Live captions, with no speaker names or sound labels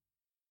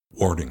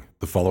Warning,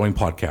 the following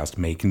podcast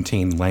may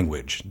contain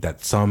language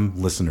that some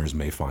listeners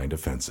may find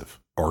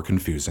offensive, or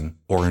confusing,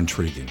 or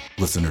intriguing.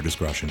 Listener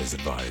discretion is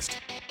advised.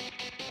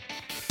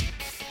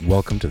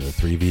 Welcome to the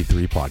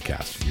 3v3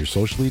 podcast, your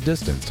socially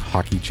distanced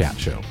hockey chat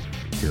show.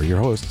 Here are your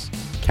hosts,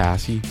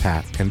 Cassie,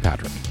 Pat, and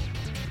Patrick.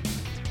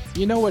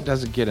 You know what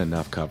doesn't get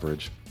enough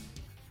coverage?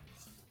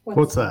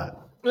 What's that?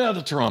 Well,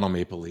 the Toronto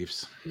Maple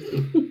Leafs.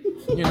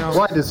 You know,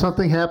 Why, did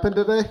something happen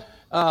today?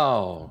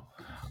 Oh,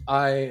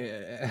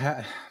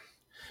 I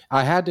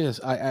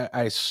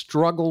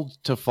struggled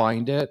to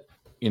find it,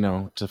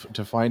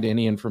 to find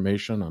any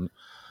information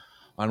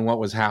on what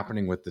was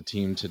happening with the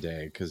team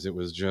today, because it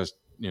was just,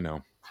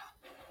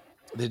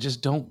 they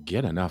just don't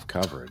get enough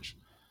coverage.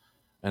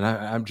 And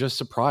I'm just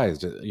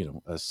surprised,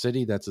 a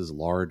city that's as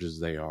large as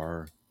they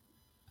are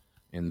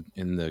in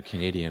the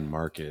Canadian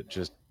market,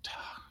 just,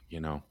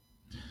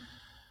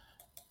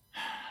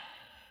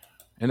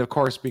 And of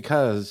course,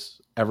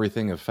 because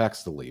everything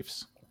affects the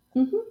Leafs.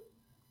 Mm-hmm.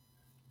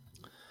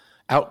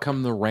 Out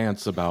come the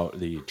rants about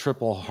the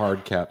triple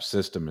hard cap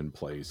system in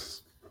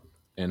place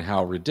and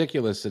how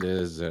ridiculous it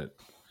is that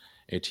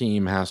a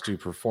team has to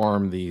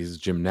perform these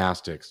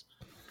gymnastics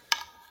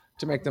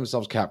to make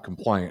themselves cap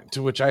compliant,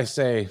 to which I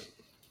say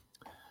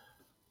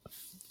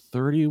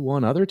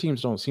 31 other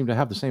teams don't seem to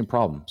have the same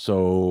problem.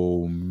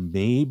 So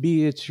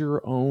maybe it's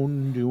your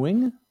own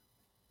doing?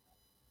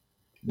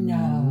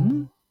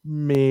 No.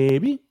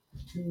 Maybe.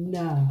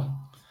 No.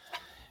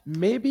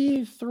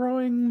 Maybe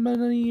throwing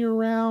money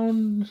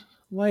around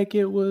like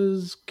it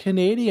was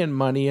Canadian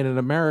money in an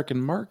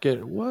American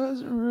market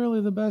wasn't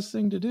really the best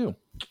thing to do.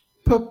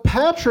 But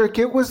Patrick,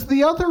 it was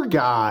the other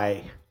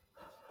guy.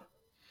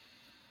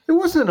 It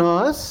wasn't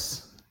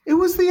us. It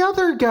was the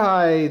other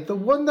guy. The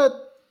one that,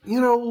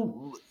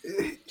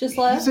 Just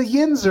left? he's a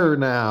Yinzer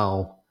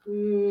now.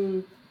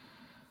 It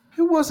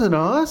wasn't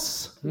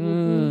us.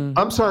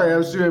 I'm sorry, I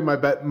was doing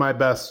my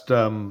best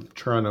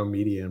Toronto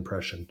media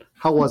impression.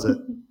 How was it?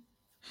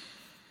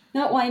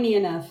 Not whiny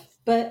enough,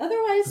 but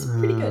otherwise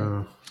pretty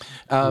good.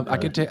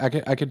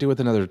 Okay. I could do with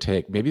another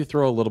take. Maybe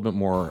throw a little bit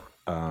more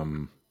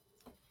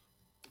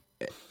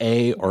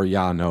a or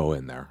yeah no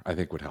in there. I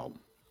think would help.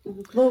 A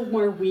little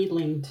more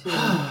wheedling too.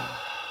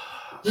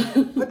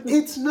 But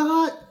it's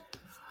not.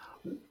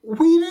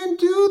 We didn't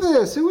do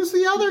this. It was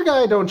the other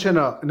guy, don't you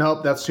know?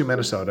 Nope, that's too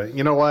Minnesota.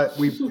 You know what?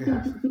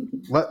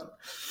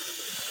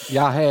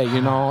 Yeah, hey,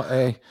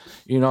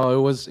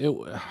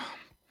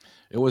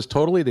 it was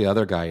totally the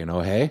other guy,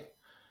 hey.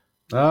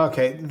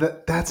 Okay,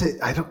 that's it.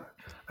 I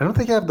don't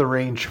think I have the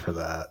range for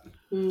that.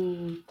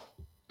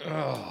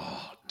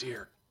 Oh,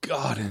 dear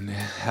God in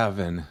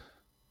heaven.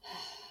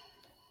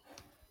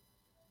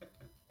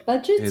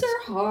 Budgets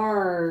are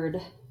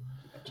hard.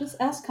 Just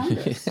ask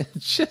Congress.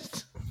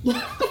 Just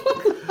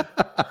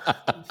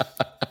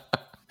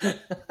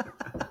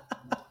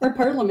or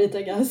Parliament,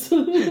 I guess.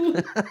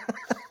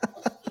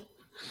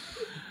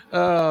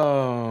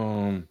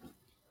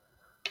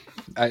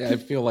 I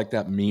feel like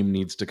that meme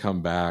needs to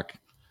come back.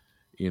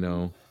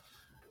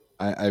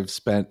 I've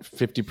spent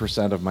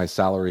 50% of my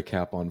salary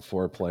cap on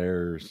 4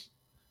 players.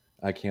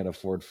 I can't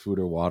afford food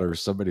or water.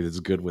 Somebody that's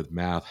good with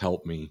math,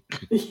 help me.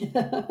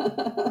 Yeah.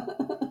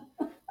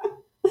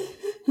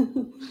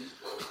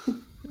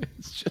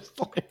 It's just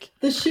like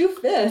the shoe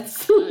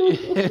fits.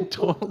 It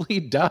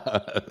totally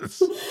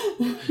does.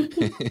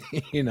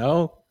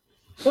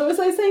 What was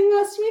I saying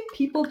last week?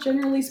 People,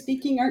 generally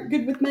speaking, aren't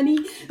good with money.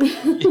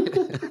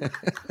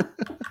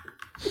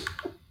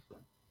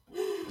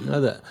 No,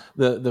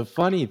 the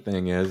funny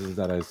thing is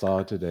that I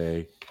saw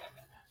today,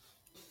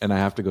 and I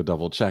have to go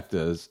double check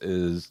this,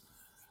 is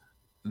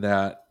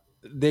that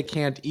they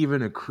can't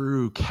even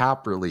accrue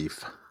cap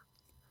relief.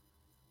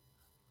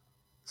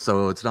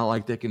 So it's not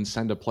like they can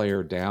send a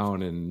player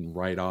down and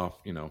write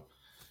off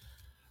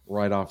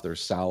their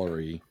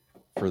salary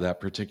for that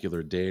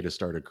particular day to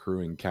start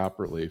accruing cap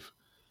relief.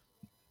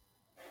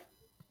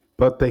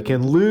 But they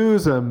can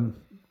lose a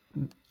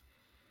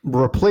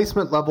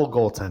replacement level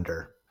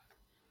goaltender.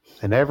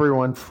 And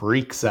everyone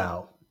freaks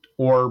out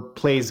or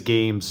plays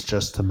games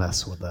just to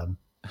mess with them.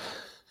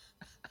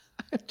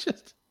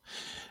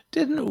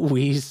 Didn't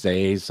we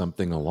say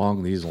something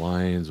along these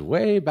lines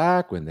way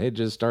back when they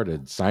just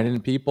started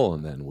signing people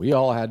and then we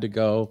all had to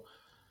go?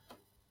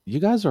 You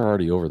guys are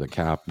already over the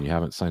cap and you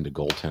haven't signed a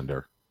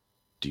goaltender.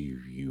 Do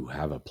you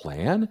have a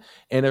plan?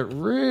 And it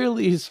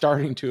really is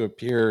starting to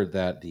appear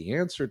that the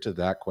answer to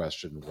that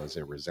question was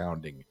a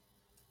resounding,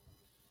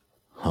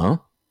 huh?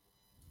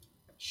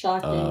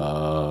 Shocking.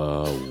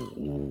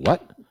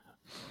 What?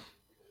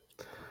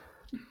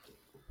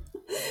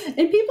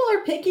 And people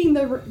are picking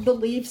the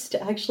Leafs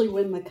to actually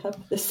win the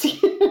cup this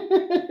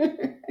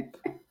year.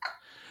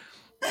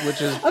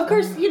 Which is, of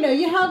course, you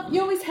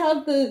always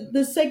have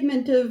the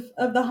segment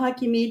of the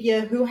hockey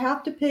media who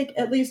have to pick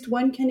at least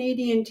one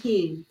Canadian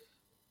team.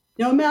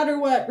 No matter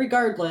what,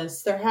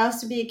 regardless, there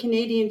has to be a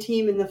Canadian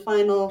team in the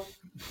final,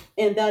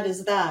 and that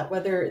is that.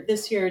 Whether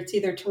this year it's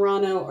either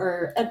Toronto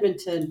or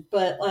Edmonton,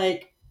 but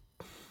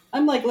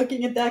I'm like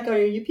looking at that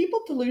going, are you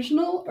people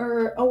delusional?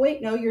 Or, oh,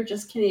 wait, no, you're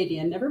just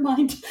Canadian. Never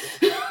mind.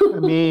 I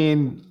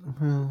mean,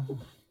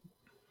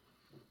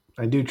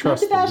 I do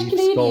trust the Leafs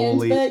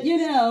Canadians,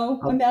 goalie.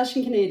 but, I'm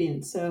bashing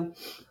Canadians, so.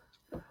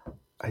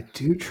 I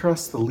do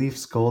trust the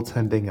Leafs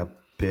goaltending a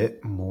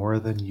bit more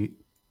than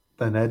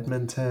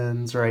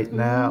Edmonton's right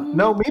now.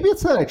 No, maybe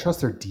it's that I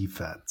trust their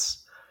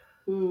defense.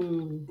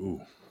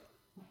 Ooh.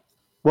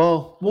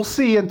 Well, we'll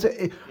see.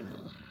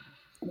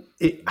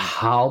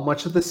 How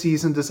much of the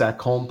season does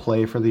Ekholm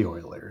play for the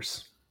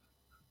Oilers?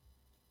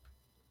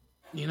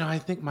 I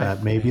think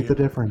that may be the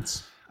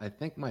difference. I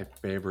think my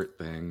favorite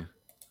thing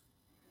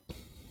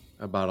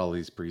about all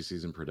these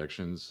preseason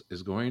predictions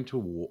is going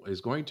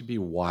to be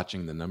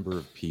watching the number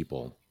of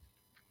people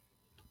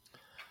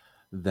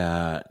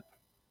that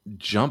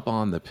jump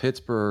on the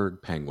Pittsburgh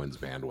Penguins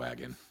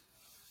bandwagon.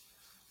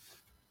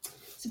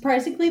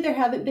 Surprisingly, there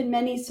haven't been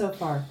many so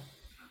far.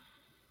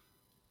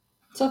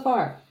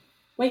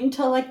 Wait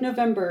until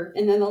November,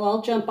 and then they'll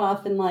all jump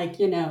off in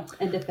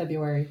end of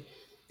February.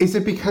 Is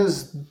it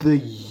because the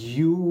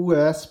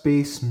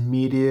U.S.-based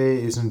media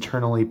is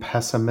internally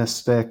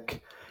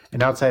pessimistic,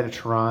 and outside of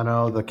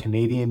Toronto, the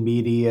Canadian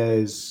media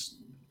is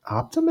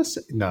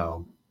optimistic?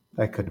 No,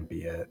 that couldn't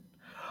be it.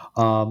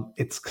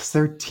 It's because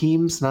their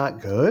team's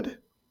not good.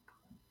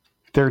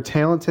 They're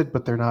talented,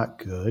 but they're not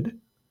good.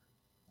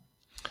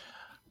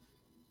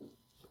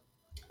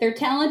 Their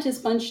talent is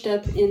bunched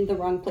up in the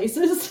wrong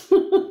places.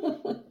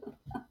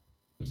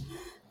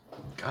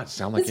 God,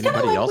 sound like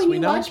anybody else we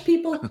know? Watch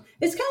people, it's kind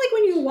of like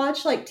when you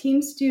watch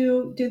teams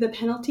do the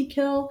penalty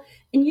kill,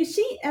 and you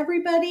see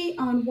everybody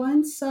on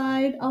one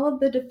side, all of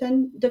the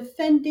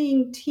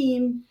defending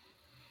team,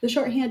 the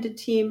shorthanded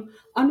team,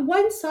 on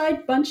one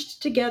side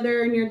bunched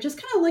together, and you're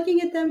just kind of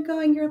looking at them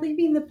going, you're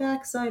leaving the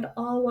backside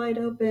all wide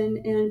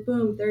open, and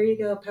boom, there you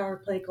go,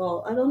 power play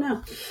goal. I don't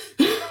know.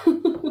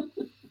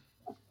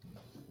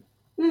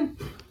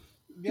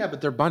 Yeah,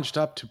 but they're bunched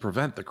up to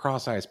prevent the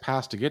cross-ice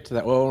pass to get to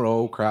that. Oh,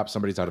 no, crap,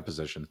 somebody's out of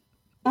position.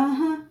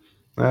 Uh-huh.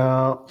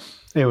 Well,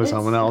 it was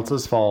someone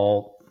else's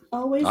fault.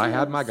 Always. I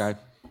had my guy.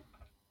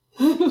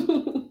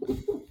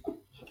 It's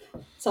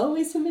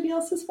always somebody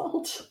else's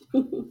fault.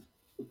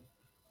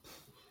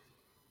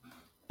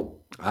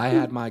 I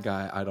had my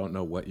guy. I don't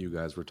know what you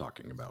guys were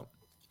talking about.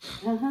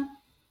 Uh-huh.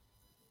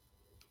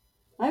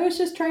 I was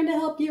just trying to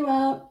help you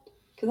out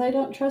because I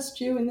don't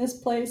trust you in this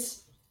place.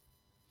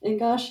 And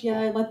gosh,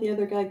 yeah, I let the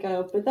other guy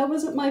go. But that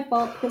wasn't my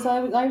fault because I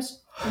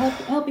was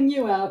helping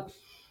you out.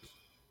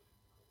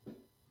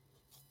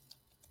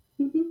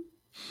 Mm-hmm.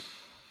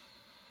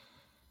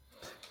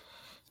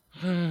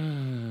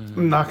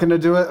 I'm not going to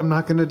do it. Go ahead, I'm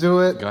not going to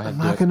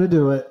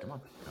do it. Come on.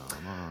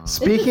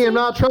 Speaking of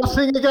not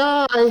trusting a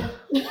guy.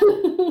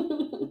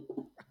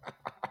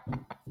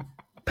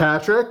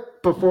 Patrick,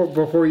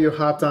 before you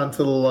hopped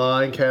onto the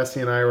line,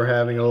 Cassie and I were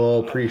having a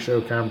little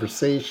pre-show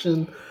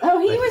conversation. Oh,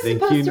 he was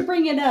supposed to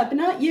bring it up,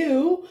 not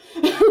you.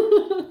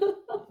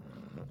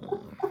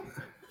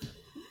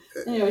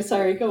 Anyway,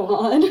 sorry, go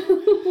on.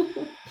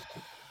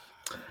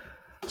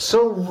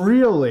 So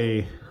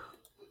really,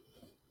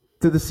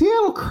 did the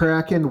Seattle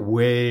Kraken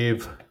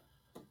waive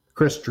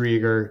Chris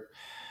Driedger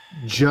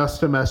just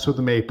to mess with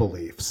the Maple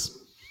Leafs?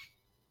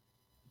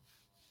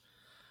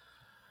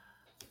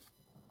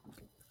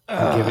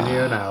 I'm giving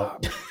you an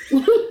out.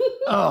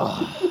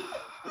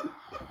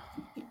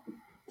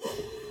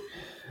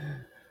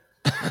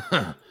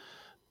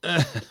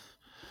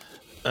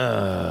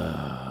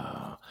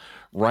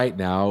 Right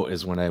now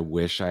is when I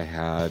wish I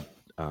had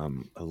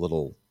a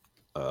little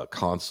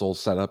console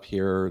set up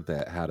here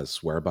that had a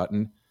swear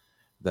button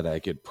that I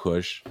could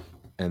push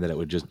and that it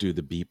would just do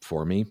the beep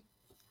for me.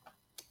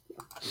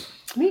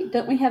 Wait,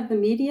 don't we have the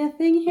media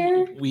thing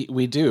here?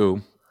 We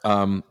do.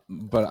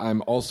 But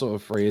I'm also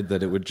afraid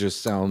that it would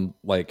just sound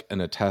like an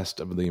attest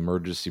of the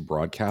emergency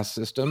broadcast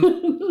system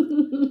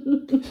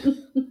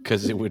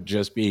because it would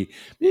just be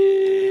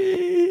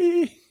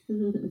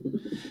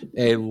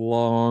a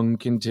long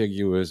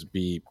contiguous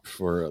beep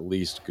for at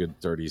least good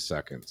 30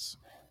 seconds.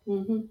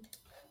 Mm-hmm.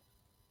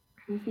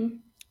 Mm-hmm.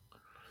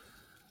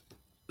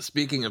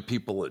 Speaking of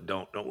people that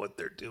don't know what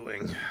they're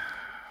doing.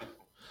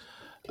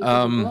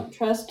 People don't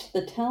trust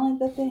the talent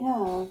that they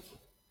have.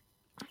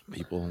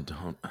 People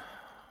don't.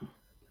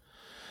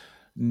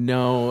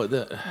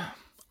 No,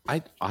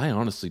 I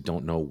honestly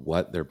don't know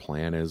what their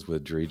plan is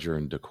with Driedger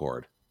and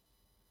Decord.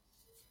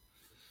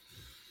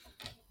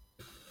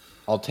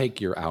 I'll take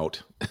your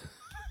out.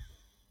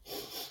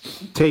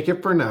 Take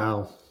it for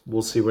now.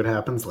 We'll see what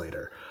happens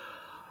later.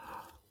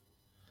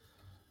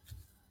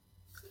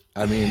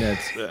 I mean,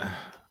 it's.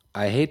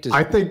 I hate to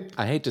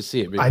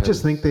see it. I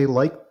just think they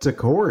like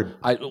Decord,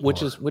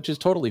 which is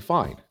totally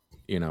fine.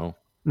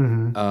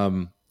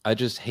 Mm-hmm. I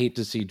just hate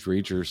to see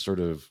Driedger sort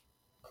of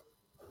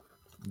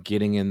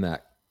getting in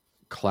that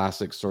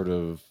classic sort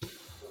of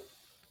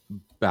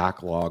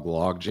backlog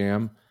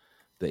logjam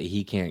that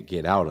he can't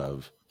get out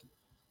of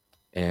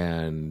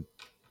and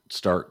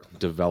start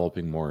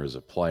developing more as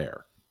a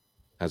player,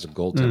 as a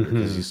goaltender,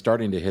 because he's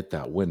starting to hit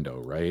that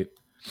window, right?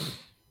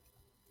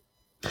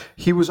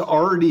 He was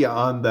already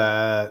on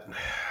that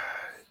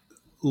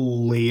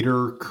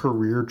later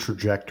career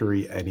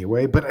trajectory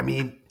anyway, but I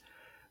mean,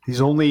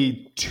 he's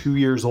only 2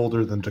 years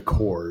older than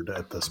Decord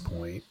at this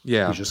point.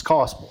 Yeah. He just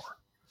costs more.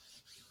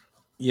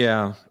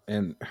 Yeah,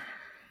 and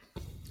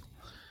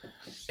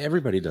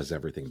everybody does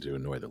everything to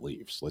annoy the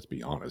Leafs. Let's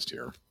be honest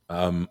here.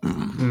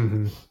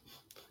 Mm-hmm.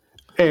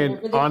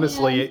 And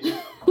honestly,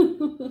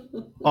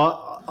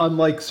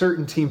 unlike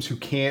certain teams who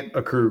can't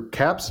accrue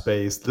cap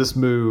space, this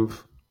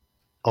move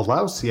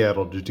allows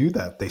Seattle to do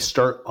that. They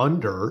start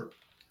under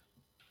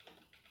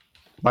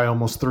by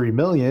almost $3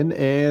 million,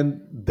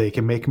 and they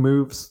can make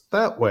moves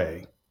that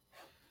way.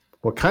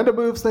 What kind of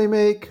moves they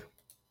make,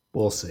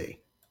 we'll see.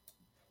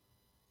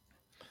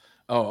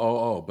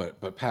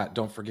 But Pat,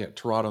 don't forget,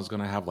 Toronto's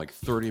going to have like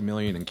 $30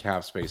 million in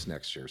cap space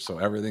next year, so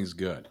everything's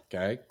good.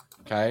 Okay.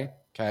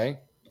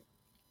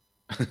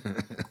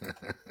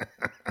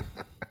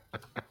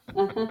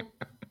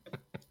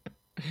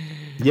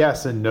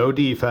 Yes, and no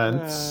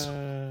defense,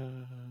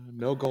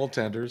 no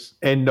goaltenders,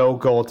 and no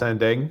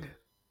goaltending,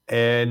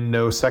 and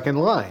no second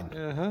line.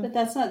 But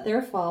that's not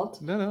their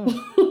fault. No.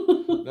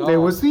 It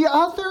was the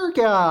other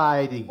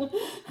guy.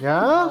 Yeah,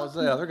 that was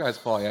the other guy's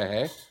fault. Yeah,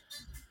 hey.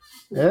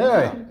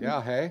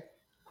 Yeah. Hey.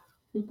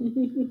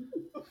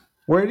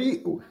 What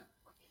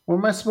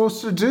am I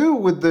supposed to do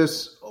with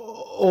this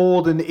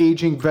old and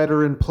aging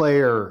veteran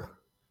player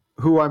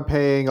who I'm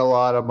paying a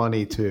lot of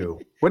money to?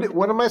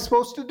 What am I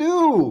supposed to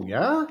do?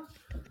 Yeah.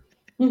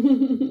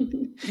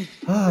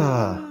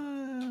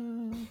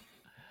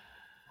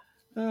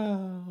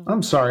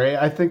 I'm sorry.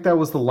 I think that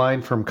was the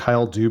line from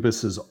Kyle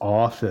Dubas's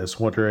Office,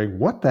 wondering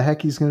what the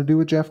heck he's going to do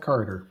with Jeff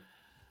Carter.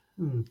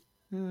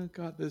 Oh,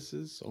 God, this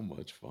is so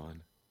much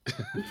fun.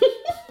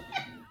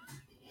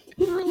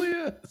 It really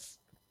is.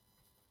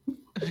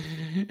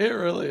 It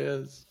really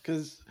is,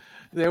 because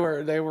they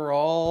were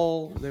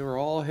all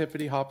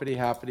hippity hoppity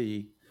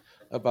happy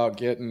about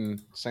getting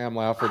Sam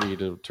Lafferty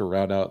to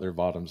round out their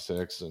bottom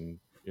six, and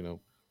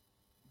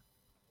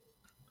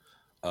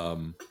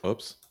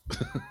oops.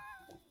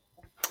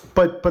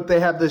 But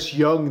they have this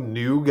young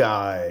new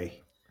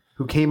guy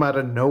who came out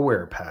of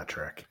nowhere,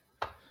 Patrick.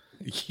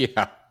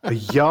 Yeah. A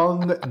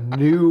young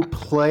new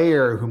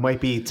player who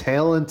might be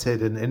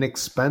talented and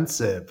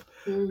inexpensive,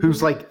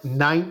 who's like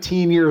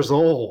 19 years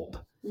old.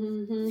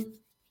 Mm-hmm.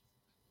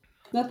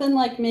 Nothing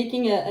like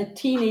making a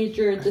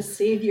teenager the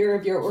savior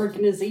of your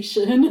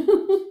organization.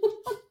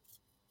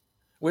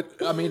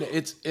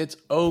 It's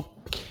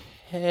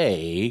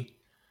okay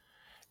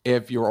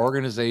if your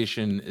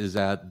organization is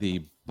at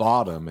the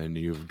bottom and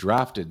you've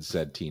drafted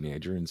said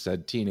teenager, and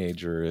said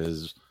teenager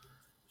is,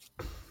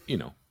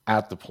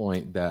 at the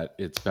point that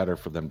it's better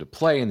for them to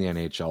play in the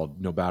NHL,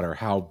 no matter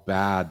how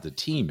bad the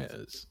team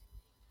is.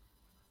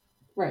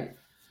 Right.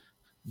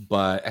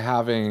 But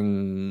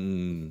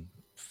having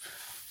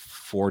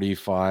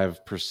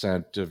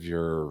 45% of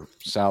your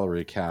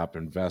salary cap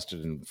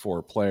invested in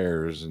 4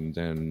 players, and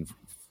then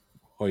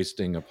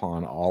hoisting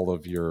upon all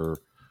of your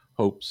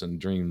hopes and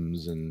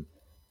dreams and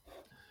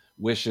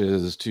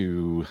wishes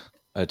to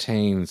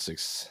attain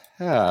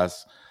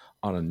success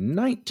on a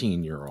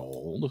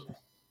 19-year-old.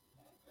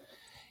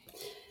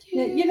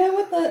 You know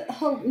what the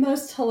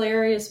most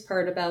hilarious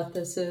part about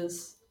this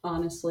is,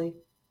 honestly,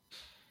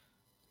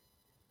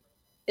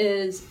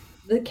 is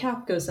the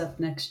cap goes up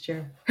next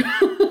year. Go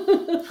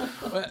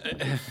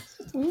ahead.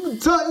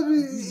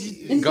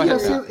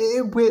 Yes,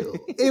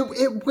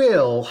 it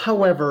will.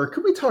 However,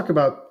 could we talk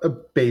about the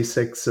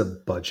basics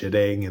of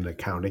budgeting and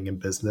accounting and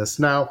business?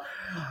 Now,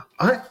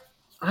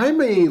 I'm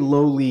a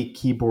lowly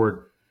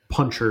keyboard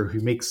puncher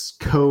who makes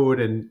code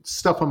and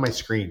stuff on my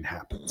screen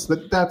happens.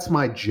 That's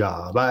my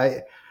job.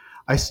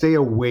 I stay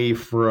away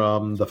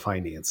from the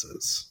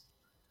finances.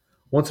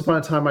 Once upon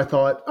a time, I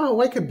thought,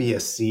 I could be a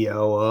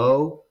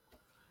COO.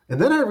 And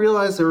then I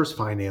realized there was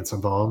finance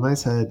involved, and I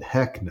said,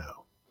 heck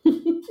no.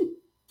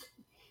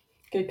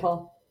 Good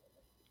call.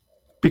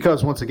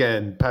 Because, once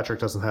again, Patrick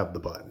doesn't have the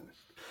button.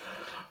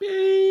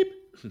 Beep.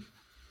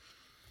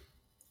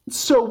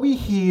 So we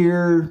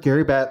hear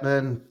Gary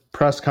Bettman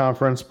press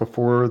conference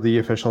before the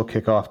official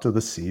kickoff to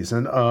the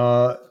season.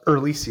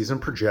 Early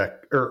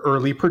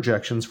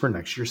projections for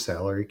next year's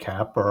salary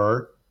cap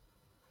are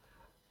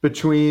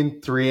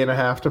between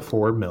 $3.5 to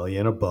 $4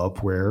 million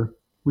above where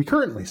we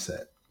currently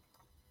sit.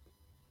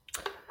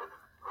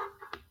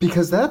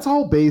 Because that's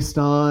all based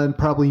on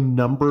probably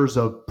numbers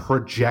of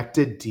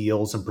projected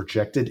deals and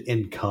projected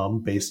income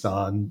based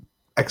on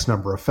X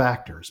number of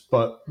factors.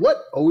 But what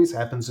always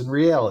happens in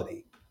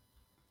reality?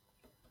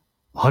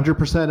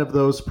 100% of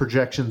those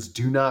projections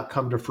do not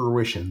come to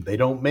fruition. They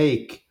don't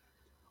make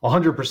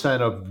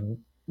 100% of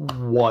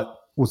what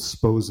was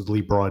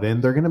supposedly brought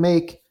in. They're going to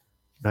make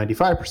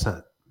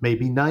 95%,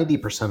 maybe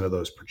 90% of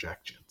those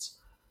projections.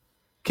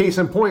 Case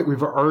in point,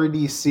 we've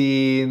already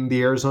seen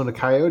the Arizona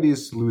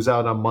Coyotes lose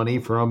out on money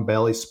from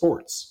Bally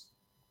Sports.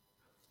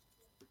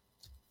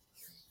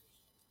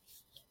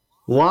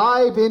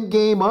 Live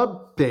in-game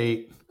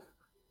update.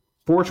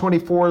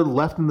 4:24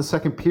 left in the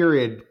second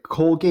period.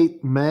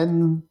 Colgate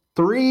men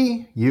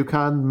 3,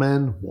 Yukon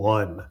men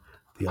 1.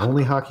 The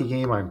only hockey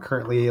game I'm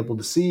currently able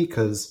to see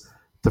because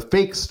the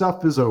fake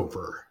stuff is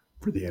over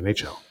for the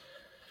NHL.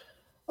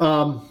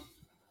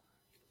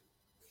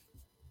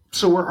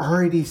 So we're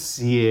already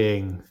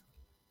seeing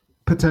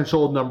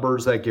potential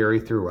numbers that Gary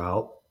threw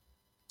out.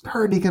 They're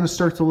already going to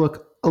start to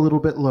look a little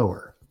bit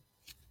lower.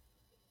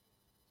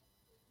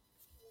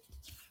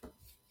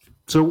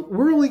 So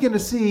we're only going to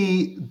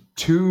see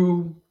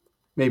 2,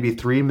 maybe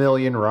 3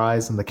 million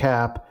rise in the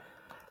cap.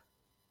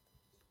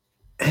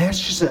 And it's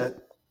just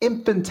an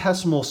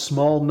infinitesimal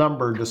small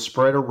number to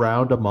spread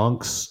around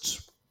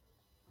amongst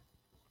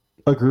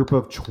a group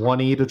of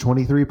 20 to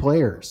 23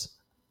 players.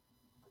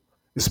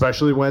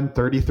 Especially when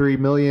 33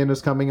 million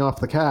is coming off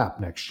the cap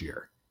next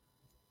year.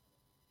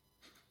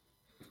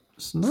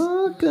 It's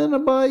not going to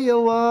buy you a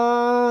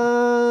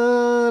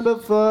lot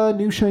of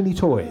new shiny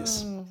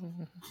toys.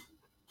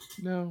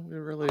 No, it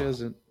really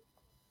isn't.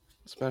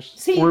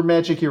 See, or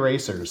magic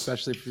erasers.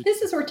 Especially if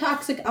this is where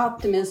toxic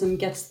optimism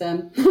gets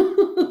them.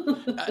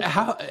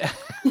 how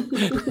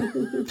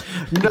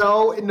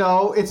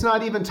No, it's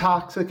not even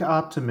toxic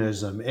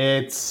optimism.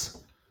 It's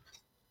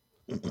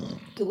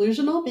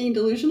delusional, being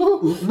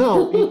delusional.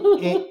 no,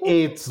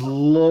 it's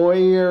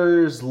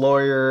lawyers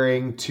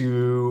lawyering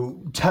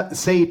to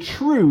say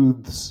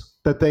truths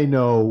that they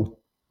know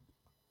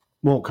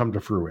won't come to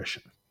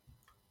fruition.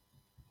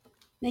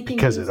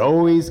 Because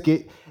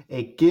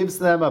it gives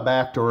them a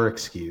backdoor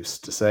excuse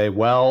to say,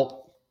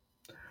 well,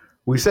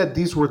 we said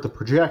these were the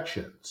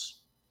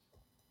projections.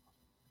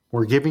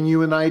 We're giving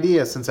you an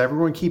idea since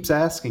everyone keeps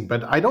asking,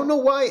 but I don't know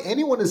why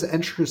anyone is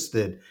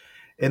interested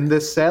in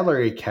this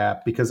salary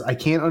cap, because I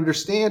can't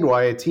understand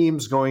why a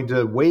team's going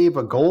to waive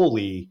a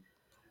goalie,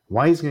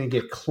 why he's going to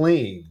get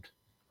claimed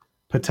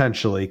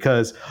potentially,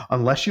 because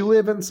unless you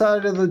live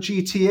inside of the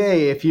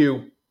GTA, if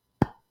you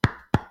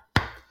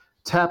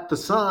tap the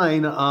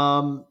sign,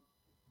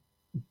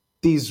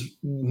 these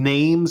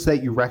names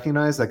that you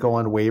recognize that go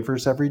on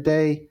waivers every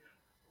day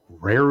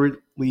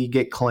rarely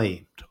get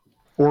claimed.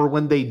 Or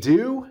when they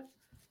do,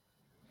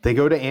 they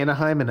go to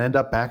Anaheim and end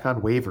up back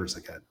on waivers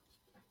again.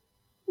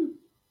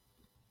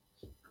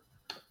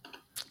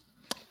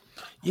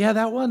 Yeah,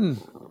 that one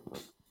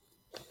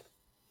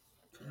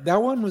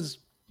was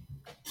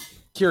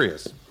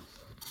curious.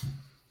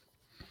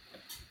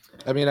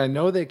 I mean, I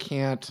know they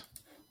can't.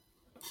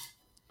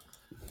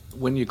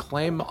 When you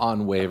claim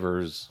on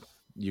waivers,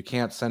 you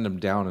can't send them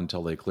down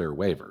until they clear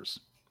waivers,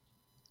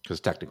 because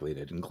technically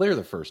they didn't clear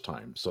the first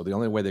time. So the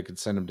only way they could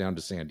send them down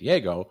to San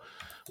Diego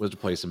was to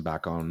place them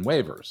back on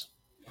waivers.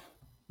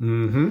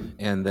 Mm-hmm.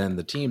 And then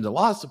the team that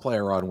lost the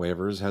player on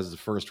waivers has the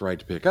first right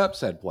to pick up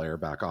said player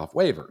back off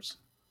waivers,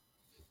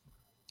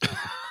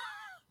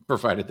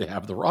 provided they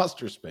have the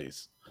roster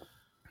space.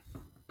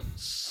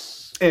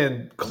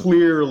 And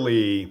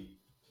clearly,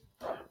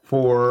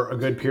 for a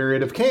good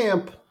period of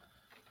camp,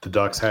 the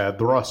Ducks had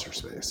the roster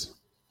space.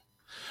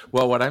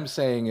 Well, what I'm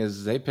saying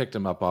is they picked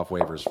him up off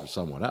waivers from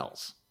someone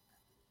else.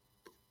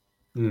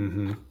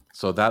 Mm-hmm.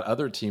 So that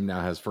other team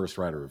now has first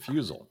right of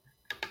refusal.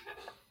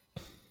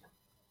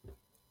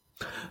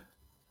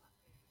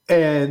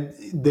 And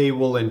they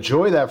will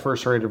enjoy that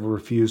first right of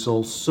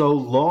refusal so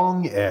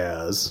long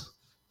as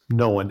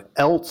no one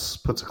else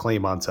puts a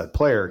claim on said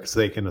player, because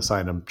they can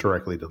assign them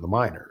directly to the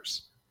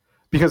minors.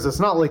 Because it's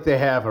not like they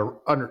have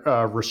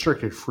a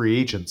restricted free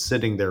agent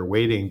sitting there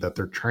waiting that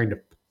they're trying to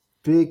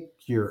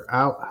figure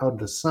out how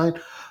to sign.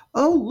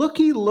 Oh,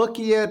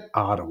 looky at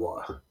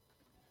Ottawa.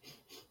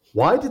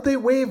 Why did they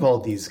waive all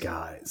these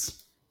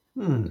guys?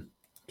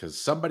 Because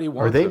somebody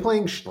wants Are they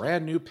playing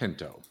brand new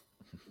Pinto.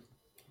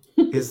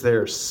 Is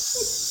there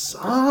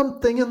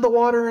something in the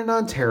water in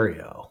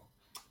Ontario?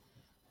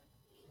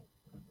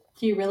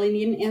 Do you really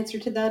need an answer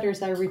to that, or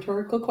is that a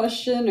rhetorical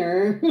question?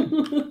 Or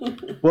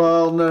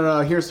Well,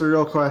 no. Here's the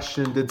real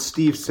question: did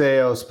Steve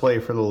Sayos play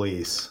for the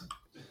Leafs?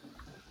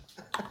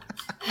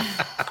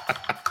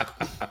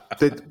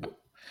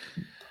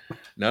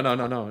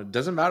 No. It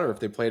doesn't matter if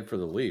they played for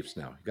the Leafs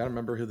now. You got to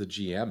remember who the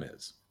GM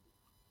is.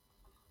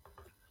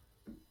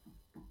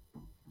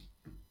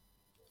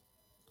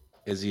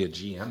 Is he a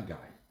GM guy?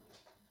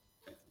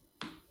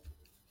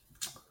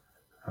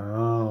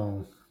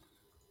 Oh.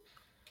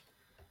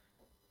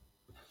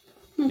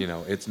 You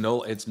know, it's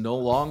no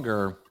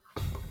longer,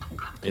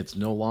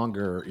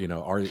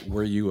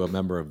 were you a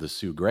member of the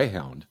Sioux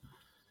Greyhound?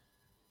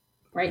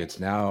 right? It's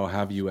now,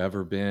 have you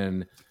ever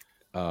been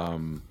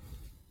An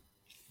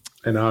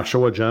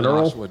Oshawa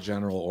General? an Oshawa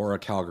General or a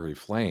Calgary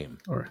Flame?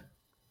 Or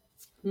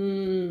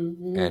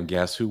And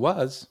guess who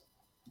was?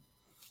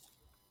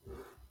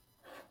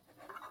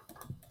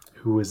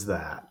 who is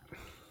that?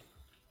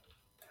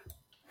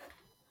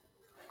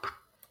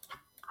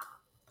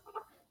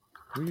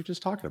 Who were you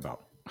just talking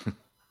about?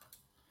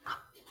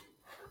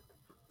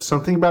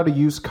 Something about a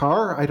used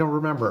car? I don't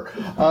remember.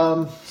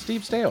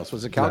 Steve Staios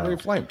was a Calgary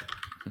Flame.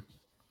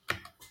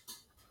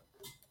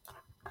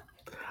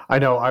 I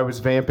know. I was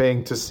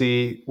vamping to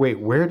see. Wait,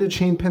 where did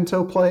Shane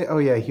Pinto play? Oh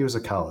yeah, he was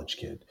a college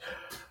kid.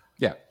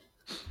 Yeah.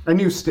 I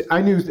knew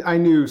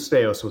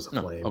Staios was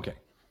a Flame. Okay.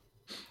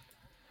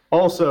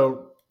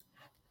 Also,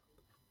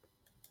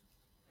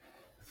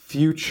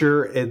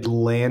 future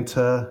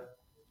Atlanta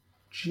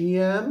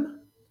GM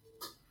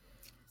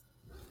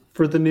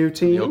for the new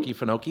team. The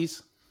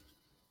Okefenokis?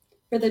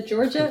 For the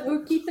Georgia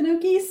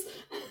Okefenokis?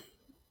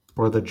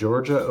 Or the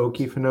Georgia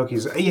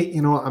Okefenokis.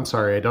 You know what? I'm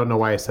sorry. I don't know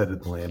why I said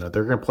Atlanta.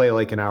 They're going to play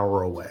like an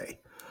hour away.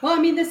 Well,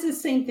 I mean, this is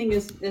the same thing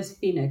as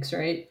Phoenix,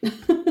 right?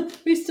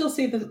 We still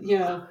see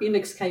the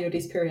Phoenix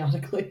Coyotes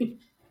periodically.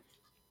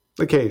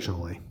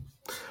 Occasionally.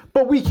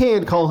 But we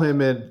can call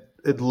him an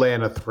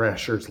Atlanta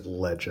Thrashers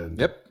legend.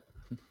 Yep.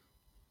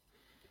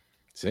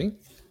 See?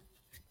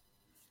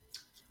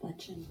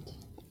 Legend.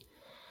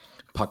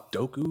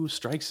 Puckdoku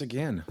strikes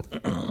again.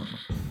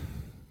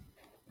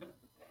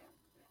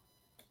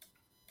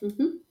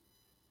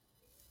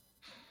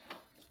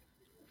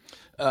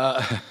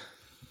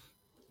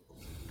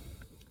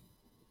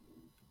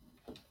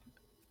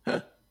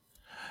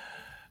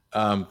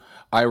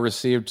 I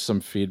received some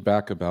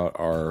feedback about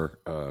our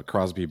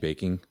Crosby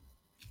baking,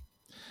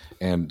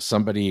 and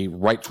somebody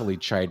rightfully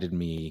chided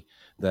me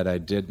that I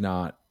did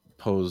not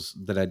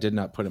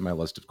put in my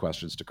list of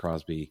questions to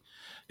Crosby.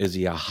 Is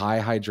he a high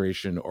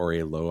hydration or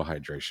a low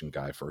hydration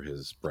guy for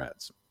his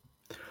breads?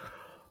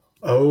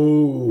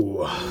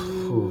 Oh.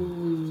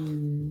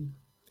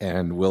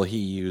 And will he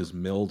use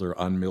milled or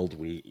unmilled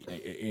wheat?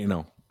 You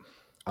know,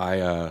 I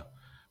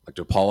like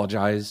to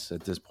apologize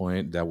at this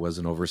point. That was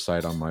an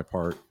oversight on my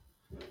part.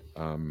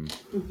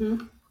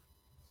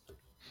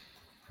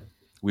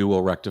 We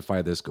will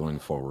rectify this going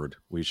forward.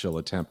 We shall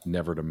attempt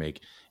never to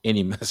make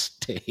any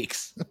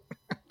mistakes.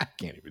 I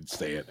can't even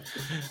say it.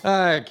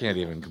 I can't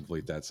even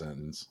complete that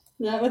sentence.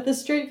 Not with a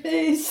straight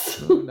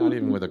face. Not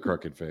even with a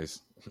crooked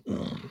face.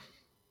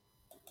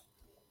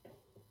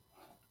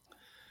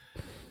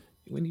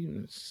 When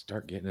you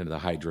start getting into the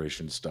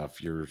hydration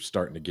stuff, you're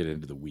starting to get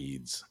into the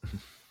weeds.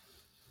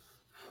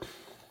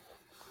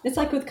 It's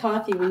like with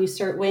coffee. When you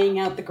start weighing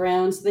out the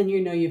grounds, then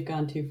you know you've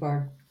gone too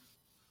far.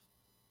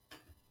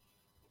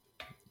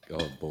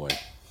 Oh, boy.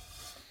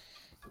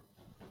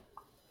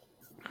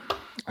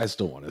 I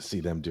still want to see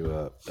them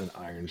do an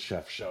Iron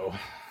Chef show.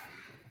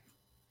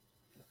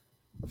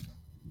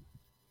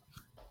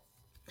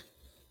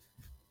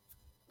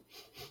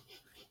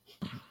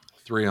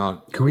 Three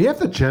on. Can we have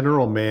the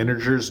general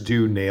managers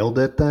do Nailed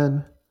It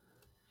then?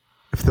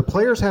 If the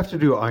players have to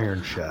do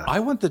Iron Chef. I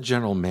want the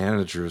general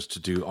managers to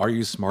do Are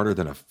You Smarter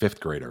Than a Fifth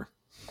Grader?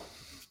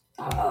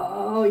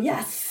 Oh,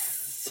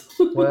 yes.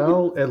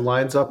 Well, it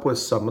lines up with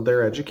some of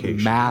their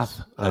education.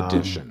 Math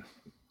edition.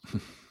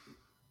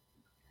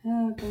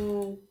 Oh,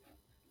 God.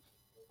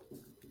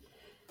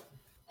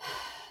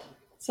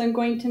 So I'm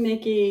going to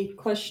make a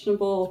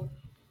questionable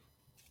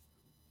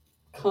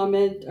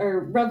comment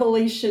or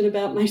revelation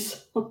about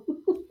myself.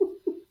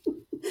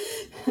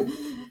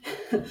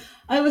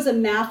 I was a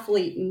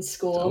mathlete in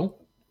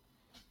school.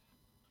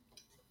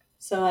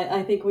 So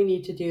I think we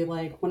need to do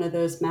like one of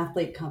those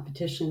mathlete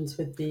competitions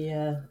with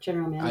the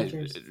general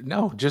managers.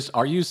 No, just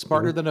Are You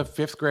Smarter Than a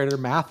Fifth Grader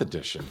math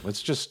edition?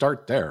 Let's just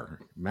start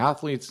there.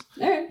 Mathletes,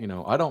 All right. you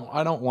know, I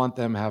don't want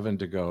them having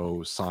to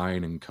go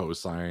sine and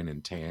cosine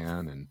and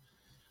tan and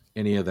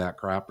any of that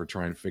crap or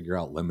try and figure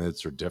out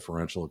limits or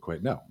differential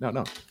equation.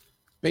 No.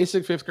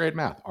 Basic fifth grade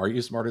math. Are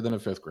you smarter than a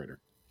fifth grader?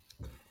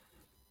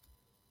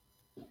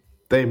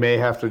 They may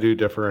have to do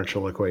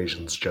differential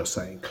equations, just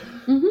saying.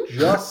 Mm-hmm.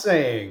 Just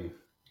saying.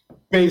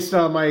 Based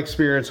on my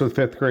experience with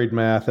fifth grade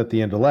math at the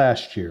end of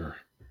last year.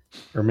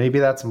 Or maybe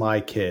that's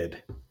my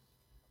kid.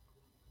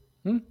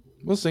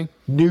 We'll see.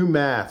 New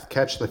math.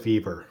 Catch the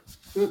fever.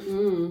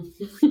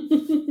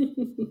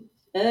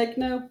 Heck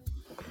no.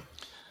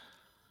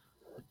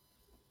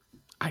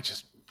 I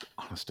just,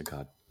 honest to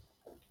God,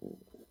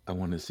 I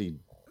want to see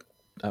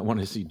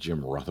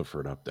Jim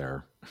Rutherford up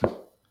there.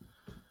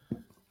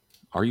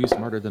 Are you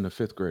smarter than a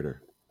fifth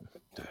grader?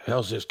 The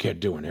hell's this kid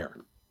doing here?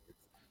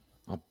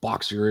 I'll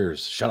box your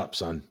ears. Shut up,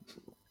 son.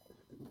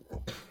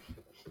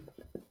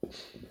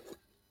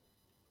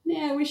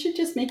 Yeah, we should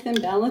just make them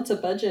balance a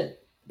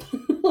budget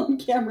on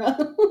camera.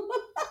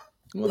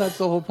 Well, that's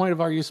the whole point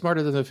of Are You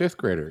Smarter Than a Fifth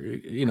Grader?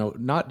 You know,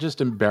 not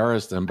just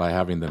embarrass them by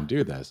having them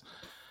do this.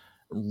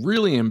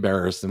 Really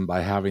embarrass them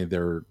by having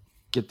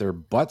get their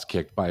butts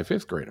kicked by a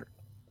fifth grader.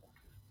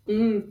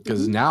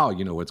 Because now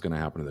you know what's going to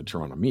happen to the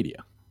Toronto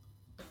media.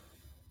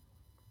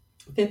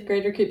 Fifth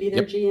grader could be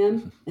their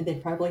GM, and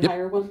they'd probably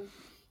hire one.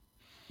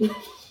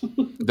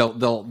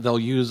 They'll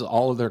use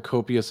all of their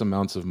copious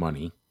amounts of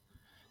money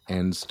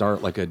and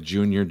start like a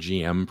junior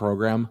GM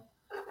program.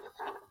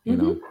 You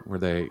know, where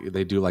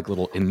they do like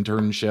little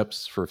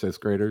internships for fifth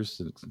graders.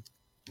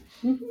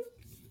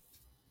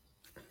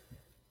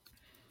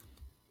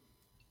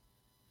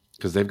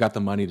 Because they've got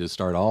the money to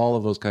start all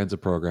of those kinds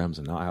of programs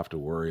and not have to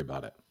worry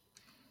about it.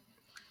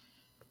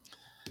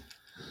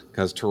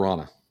 Because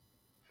Toronto.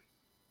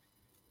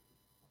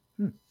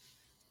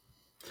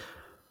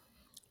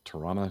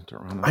 Toronto.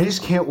 I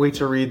just can't wait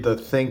to read the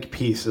think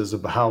pieces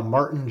about how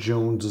Martin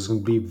Jones is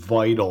going to be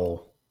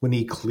vital when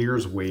he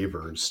clears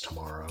waivers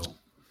tomorrow.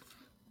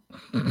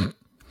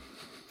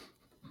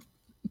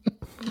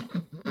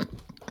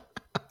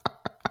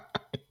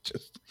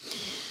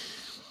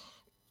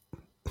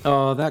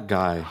 Oh, that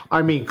guy.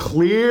 I mean,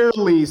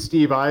 clearly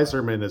Steve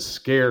Yzerman is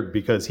scared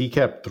because he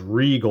kept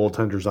 3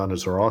 goaltenders on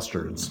his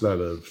roster instead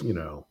of,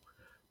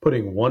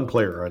 putting one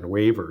player on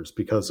waivers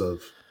because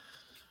of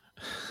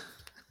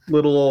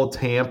little old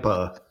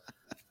Tampa.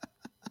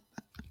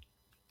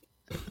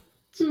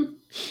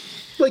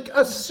 Like,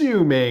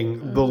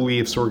 assuming the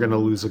Leafs were going to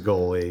lose a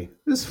goalie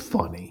is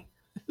funny.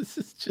 This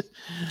is just...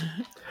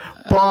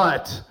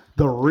 But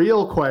the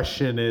real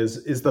question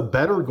is the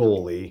better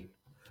goalie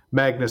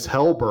Magnus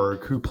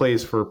Hellberg, who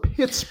plays for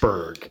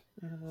Pittsburgh,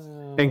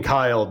 and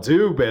Kyle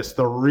Dubas,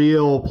 the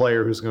real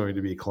player who's going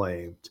to be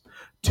claimed.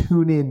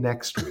 Tune in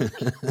next week.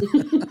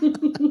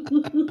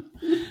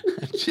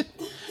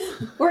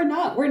 We're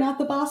not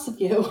the boss of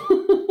you.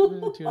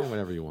 Tune in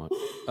whenever you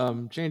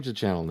want. Change the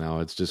channel now.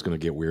 It's just going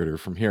to get weirder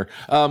from here.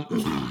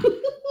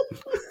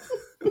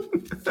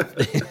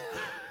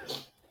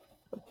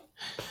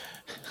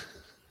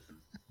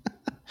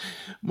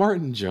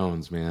 Martin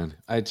Jones, man,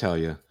 I tell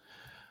you,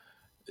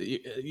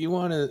 you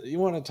want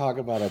to talk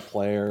about a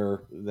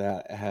player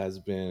that has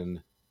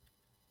been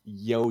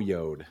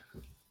yo-yoed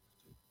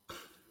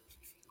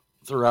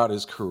throughout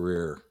his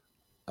career.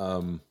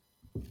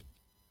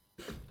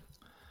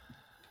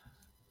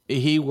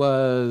 He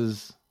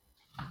was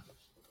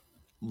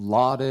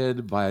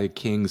lauded by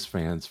Kings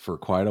fans for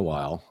quite a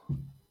while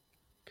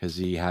because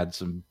he had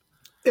some,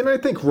 and I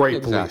think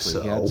rightfully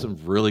so. He had some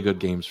really good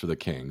games for the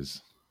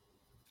Kings.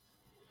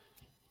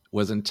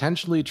 Was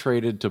intentionally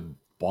traded to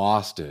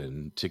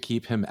Boston to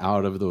keep him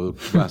out of the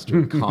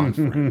Western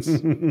Conference.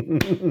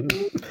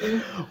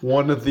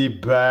 One of the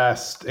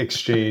best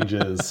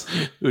exchanges.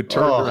 Who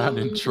turned around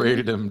and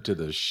traded him to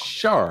the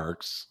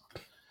Sharks,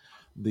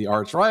 the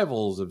arch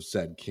rivals of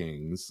said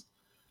Kings,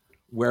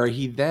 where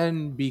he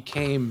then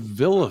became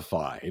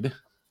vilified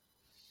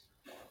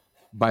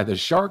by the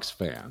Sharks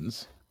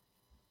fans.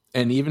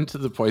 And even to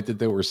the point that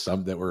there were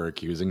some that were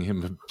accusing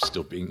him of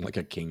still being like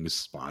a King's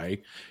spy.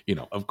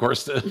 Of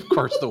course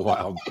the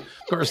wild.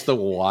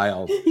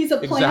 He's a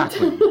plant.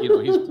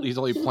 Exactly. He's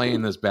only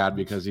playing this bad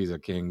because he's a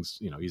King's,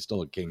 he's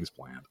still a King's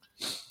plant.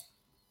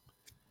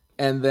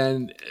 And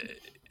then,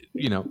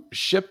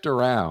 shipped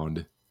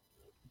around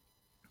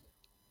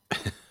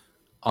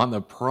on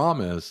the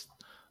promise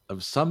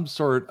of some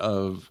sort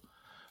of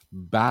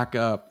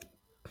backup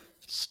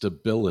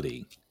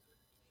stability.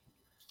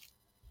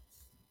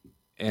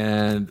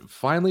 And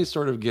finally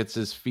sort of gets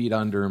his feet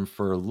under him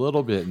for a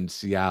little bit in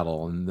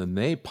Seattle, and then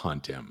they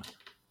punt him.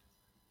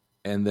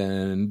 And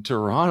then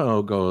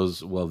Toronto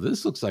goes, well,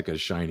 this looks like a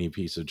shiny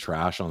piece of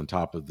trash on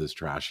top of this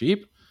trash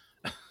heap.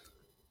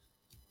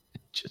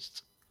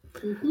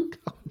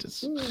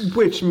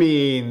 Which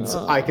means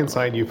I can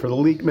sign you for the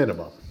league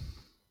minimum.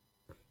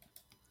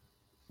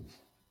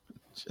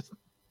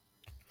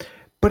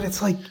 But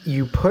it's like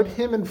you put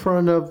him in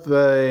front of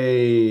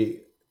a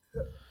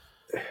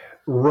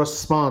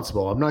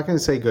responsible, I'm not going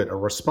to say good, a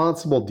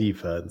responsible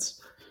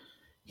defense.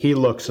 He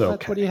looks okay.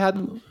 That's what he had.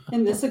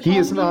 In this he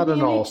is not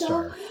an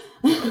all-star.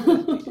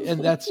 And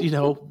that's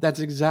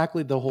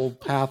exactly the whole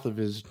path of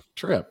his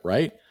trip,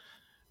 right?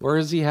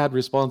 Whereas he had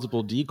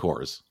responsible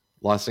decors,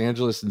 Los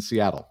Angeles and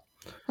Seattle.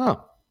 Huh.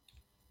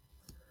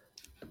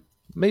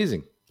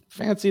 Amazing.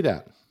 Fancy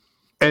that.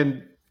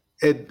 And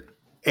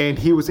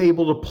he was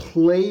able to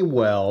play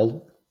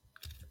well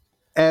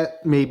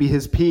at maybe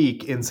his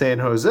peak in San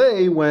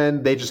Jose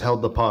when they just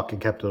held the puck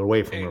and kept it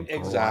away from him.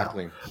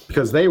 Exactly.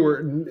 Because they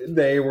were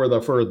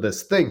the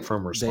furthest thing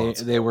from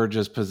responsibility. They were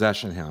just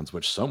possession hounds,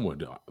 which some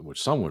would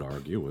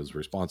argue was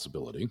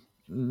responsibility.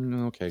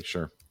 Okay,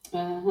 sure.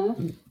 Uh-huh.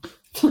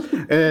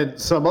 And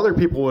some other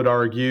people would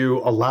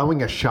argue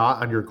allowing a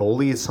shot on your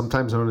goalie is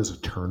sometimes known as a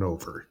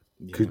turnover.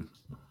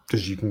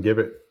 Because you can give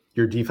it,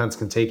 your defense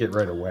can take it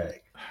right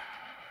away.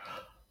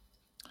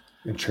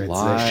 In transition.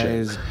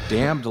 Lies,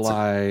 damned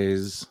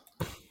lies,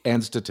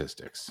 and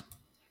statistics.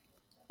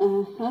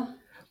 Uh-huh.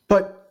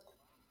 But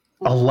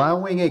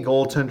allowing a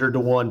goaltender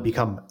to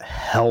become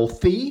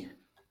healthy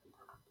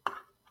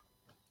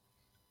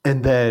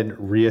and then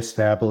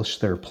reestablish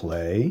their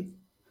play,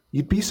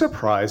 you'd be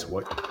surprised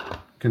what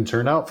can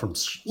turn out from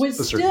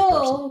with a certain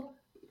still person.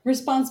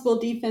 Responsible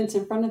defense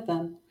in front of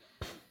them.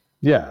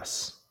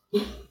 Yes.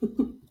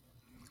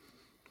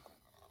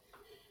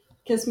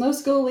 Because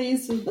many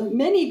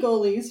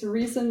goalies, the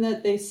reason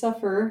that they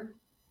suffer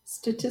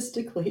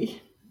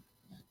statistically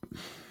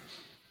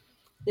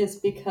is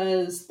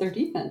because their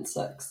defense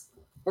sucks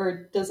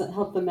or doesn't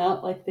help them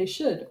out like they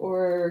should,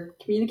 or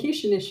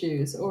communication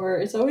issues, or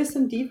it's always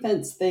some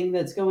defense thing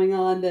that's going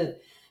on that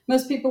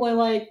most people are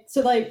like,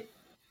 so like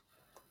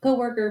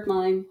coworker of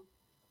mine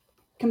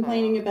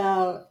complaining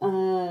about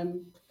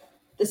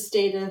the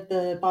state of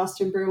the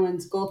Boston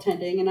Bruins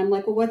goaltending. And I'm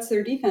like, well, what's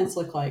their defense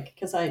look like?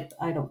 Because I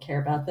don't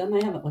care about them.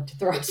 I haven't looked at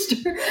the roster.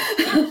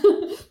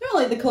 They're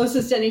only the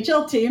closest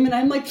NHL team. And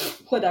I'm like,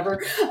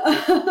 whatever.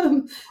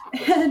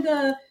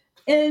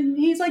 And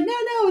he's like,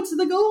 no, it's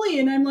the goalie.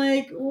 And I'm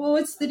like, well,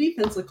 what's the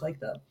defense look like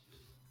though?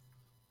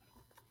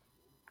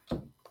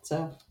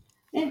 So,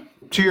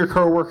 To your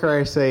coworker,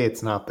 I say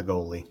it's not the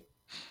goalie.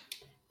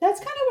 That's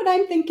kind of what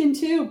I'm thinking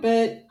too,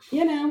 but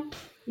you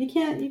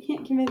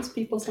can't convince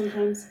people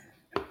sometimes.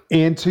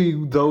 And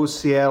to those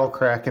Seattle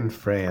Kraken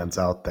fans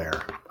out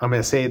there, I'm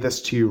going to say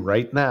this to you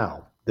right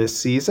now. This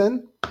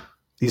season,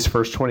 these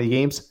first 20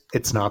 games,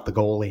 it's not the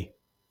goalie.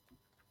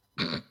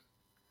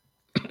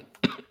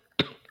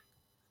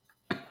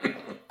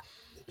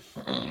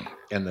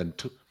 And then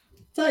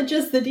It's not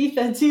just the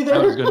defense either. I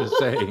was going to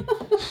say,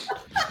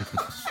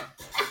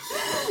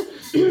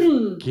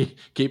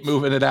 keep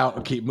moving it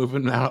out. Keep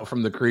moving it out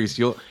from the crease.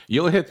 You'll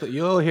hit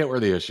where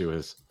the issue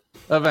is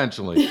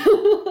eventually.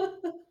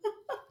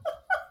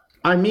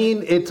 I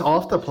mean, it's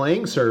off the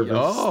playing service.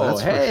 Oh,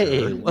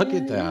 hey, look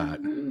at that.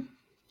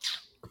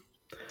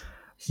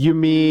 You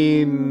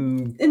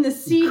mean in the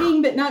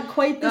seating, but not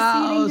quite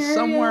the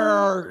seating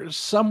area?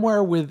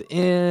 Somewhere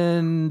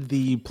within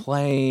the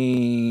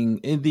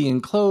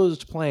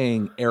enclosed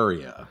playing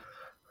area.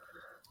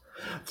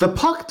 The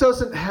puck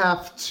doesn't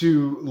have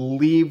to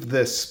leave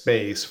this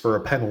space for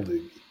a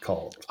penalty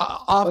called.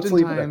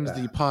 Oftentimes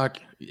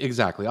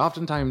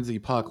the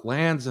puck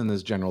lands in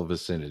this general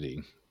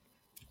vicinity.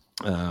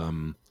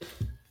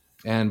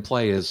 And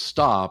play is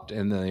stopped,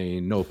 and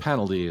no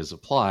penalty is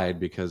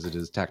applied because it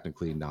is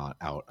technically not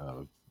out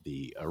of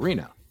the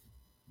arena.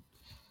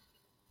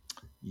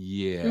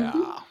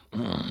 Yeah.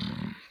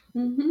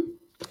 Mm-hmm.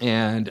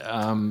 And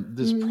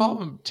this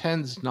problem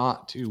tends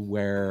not to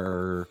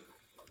wear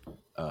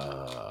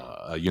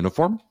a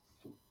uniform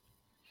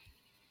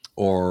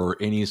or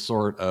any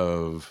sort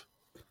of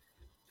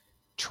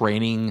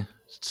training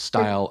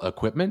style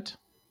equipment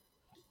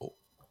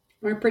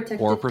or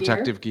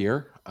protective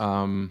gear.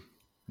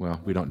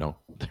 Well, we don't know.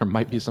 There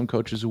might be some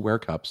coaches who wear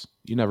cups.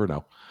 You never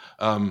know.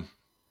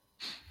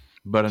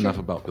 But enough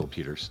about Bill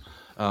Peters.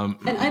 And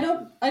I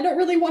don't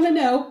really want to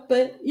know,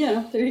 but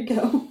yeah, there you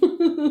go.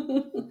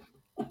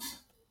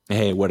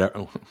 Hey,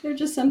 whatever. There are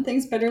just some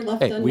things better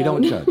left unknown. We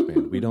don't judge,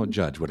 man. We don't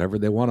judge. Whatever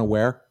they want to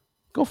wear,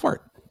 go for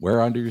it.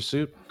 Wear under your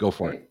suit, go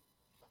for it.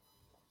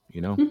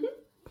 You know? Mm-hmm.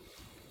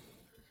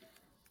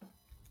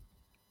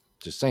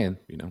 Just saying,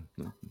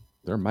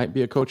 there might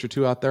be a coach or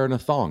two out there in a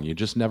thong. You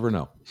just never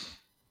know.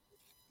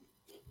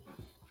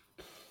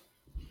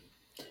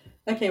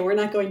 Okay, we're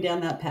not going down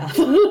that path.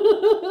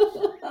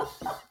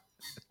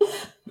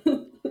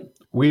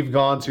 We've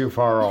gone too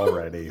far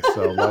already,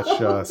 so let's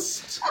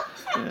just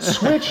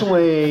switch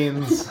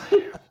lanes.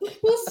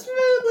 We'll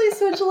smoothly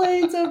switch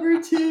lanes over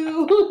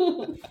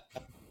to...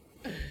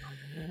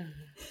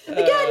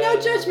 Again, no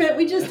judgment.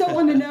 We just don't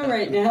want to know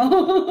right now.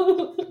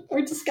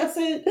 Or discuss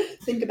it,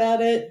 think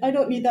about it. I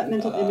don't need that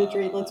mental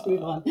imagery. Let's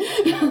move on.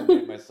 I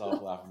made myself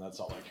laugh, and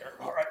that's all I care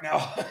about right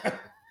now.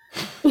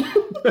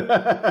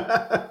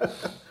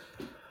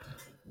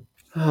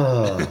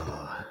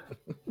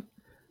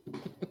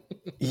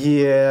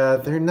 Yeah,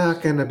 they're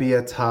not going to be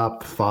a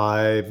top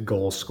 5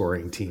 goal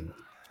scoring team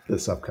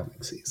this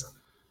upcoming season.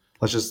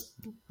 Let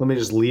me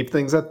just leave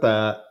things at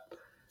that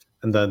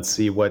and then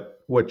see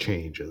what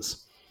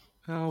changes.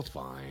 Oh,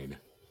 fine.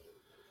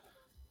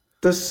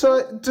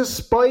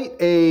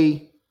 Despite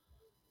a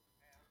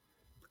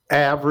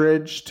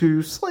average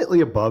to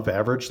slightly above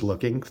average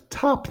looking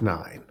top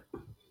 9.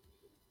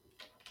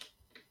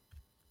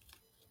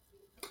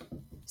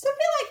 So I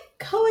feel like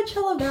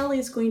Coachella Valley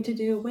is going to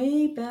do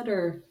way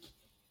better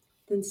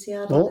than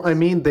Seattle. Well, I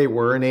mean, they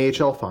were an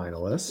AHL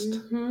finalist.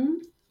 Mm-hmm.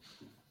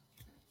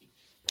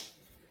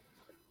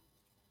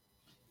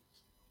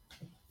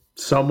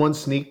 Someone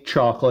sneaked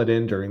chocolate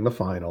in during the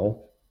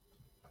final.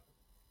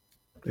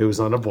 It was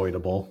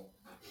unavoidable.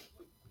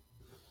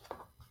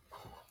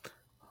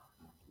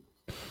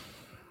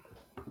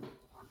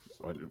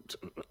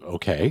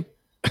 Okay.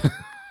 I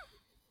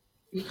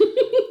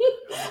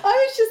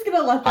was just going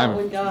to let that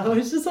one go. I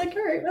was just like,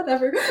 all right,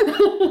 whatever.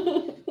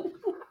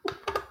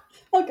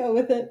 I'll go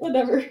with it.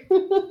 Whatever.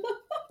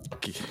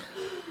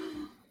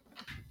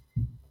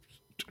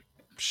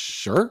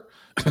 Sure.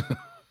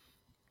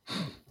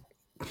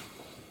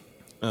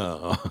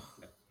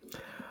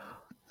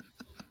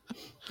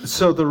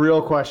 So the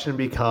real question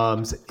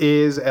becomes,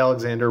 is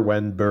Alexander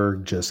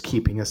Wenberg just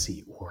keeping a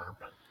seat warm?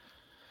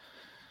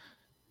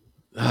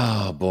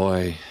 Oh,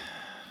 boy.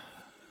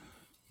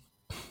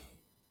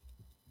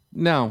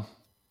 No.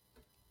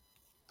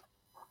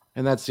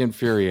 And that's the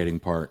infuriating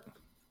part.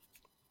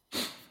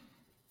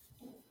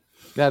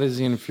 That is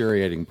the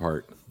infuriating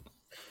part.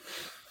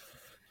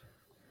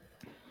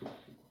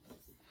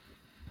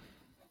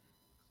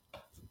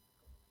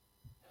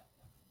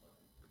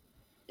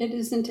 It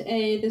isn't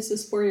this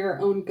is for your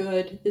own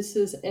good. This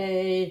is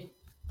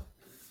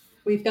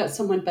we've got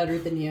someone better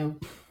than you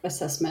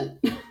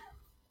assessment.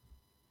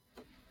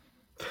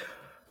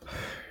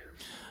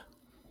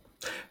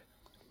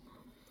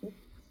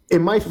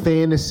 In my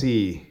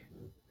fantasy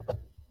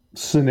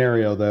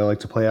scenario that I like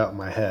to play out in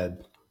my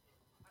head,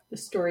 The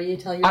story you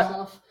tell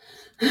yourself.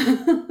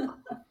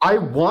 I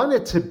want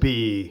it to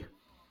be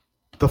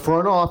the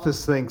front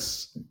office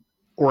thinks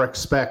or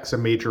expects a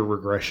major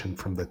regression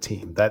from the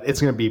team, that it's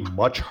going to be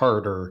much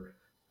harder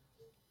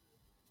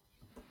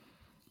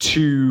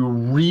to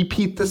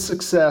repeat the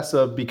success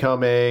of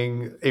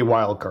becoming a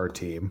wild card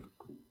team,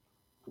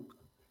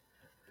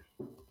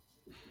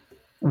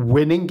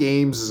 winning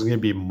games is going to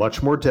be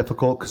much more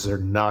difficult because they're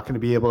not going to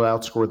be able to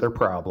outscore their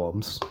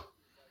problems.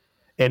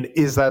 And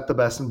is that the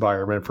best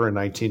environment for a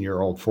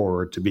 19-year-old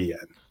forward to be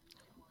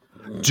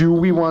in? Do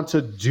we want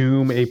to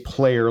doom a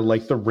player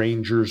like the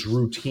Rangers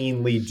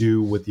routinely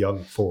do with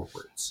young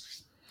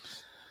forwards?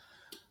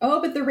 Oh,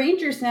 but the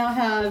Rangers now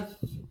have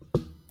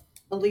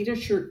a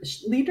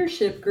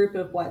leadership group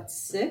of what,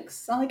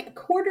 6? Like a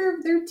quarter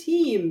of their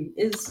team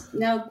is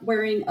now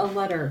wearing a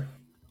letter.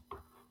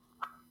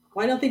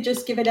 Why don't they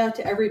just give it out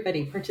to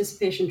everybody?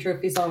 Participation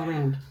trophies all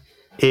around.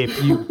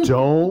 If you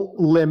don't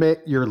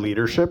limit your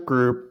leadership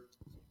group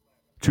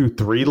to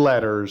 3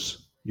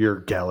 letters,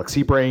 you're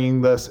galaxy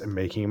braining this and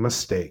making a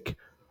mistake.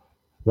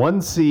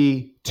 1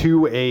 C,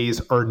 2 A's,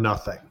 or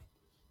nothing.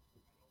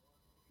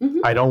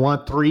 Mm-hmm. I don't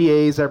want 3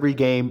 A's every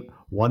game.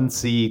 1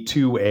 C,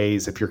 2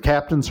 A's. If your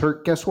captain's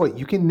hurt, guess what?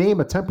 You can name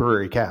a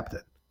temporary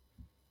captain.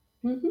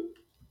 Mm-hmm.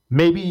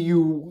 Maybe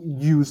you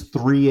use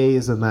 3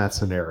 A's in that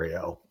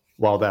scenario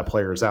while that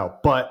player's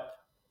out. But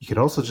you could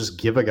also just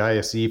give a guy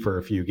a C for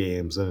a few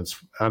games, and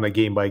it's on a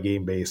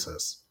game-by-game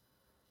basis.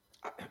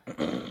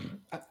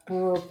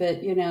 Oh,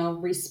 but,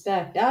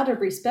 respect. Out of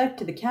respect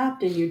to the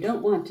captain, you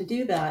don't want to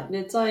do that. And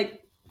it's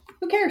like,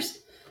 who cares?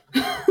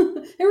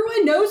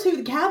 Everyone knows who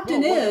the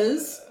captain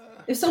is.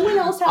 If someone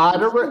else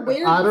happens to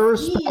wear out of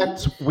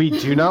respect, we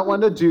do not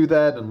want to do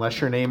that unless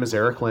your name is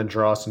Eric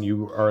Lindros and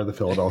you are the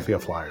Philadelphia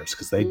Flyers,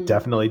 because they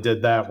definitely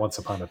did that once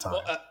upon a time.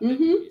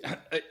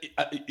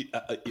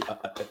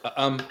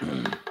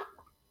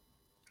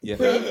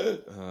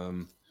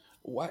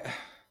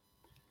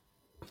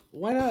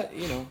 Why not?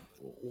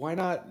 Why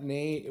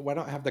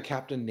not have the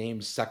captain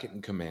named second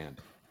in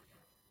command?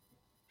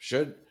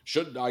 Should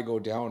I go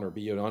down or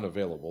be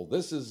unavailable?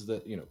 This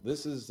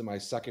is my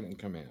second in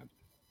command.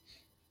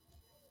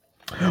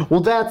 Well,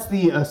 that's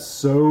the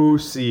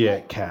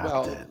associate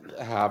captain.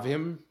 Well, have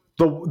him.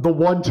 The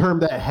one term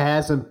that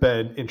hasn't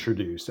been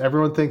introduced.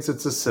 Everyone thinks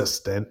it's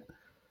assistant.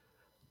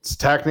 It's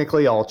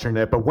technically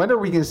alternate, but when are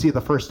we going to see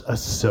the first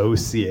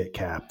associate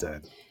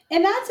captain?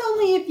 And that's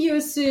only if you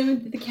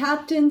assume that the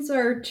captains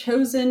are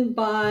chosen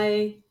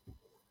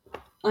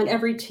on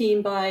every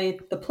team by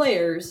the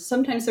players.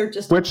 Sometimes they're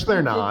just which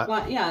they're not.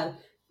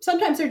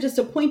 Sometimes they're just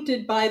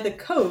appointed by the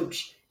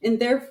coach, and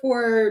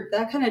therefore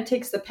that kind of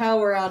takes the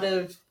power out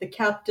of the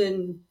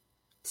captain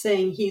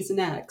saying he's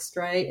next,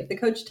 right? If the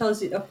coach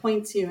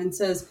appoints you and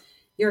says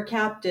you're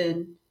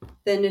captain,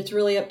 then it's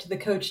really up to the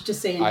coach to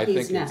say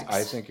he's next.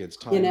 I think it's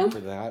time for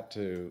that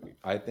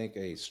I think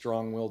a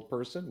strong-willed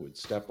person would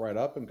step right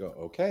up and go,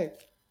 okay,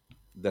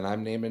 then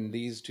I'm naming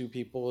these 2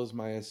 people as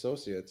my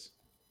associates.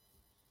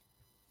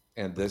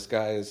 And this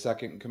guy is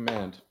second in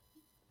command.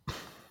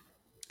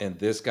 And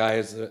this guy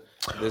is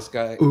this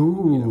guy.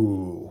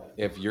 Ooh.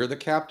 If you're the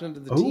captain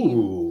of the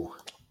team,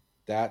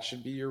 that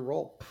should be your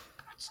role.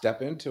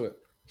 Step into it.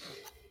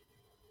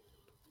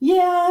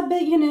 Yeah, but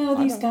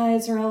these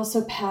guys are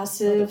also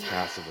passive.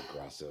 Passive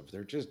aggressive.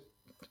 They're just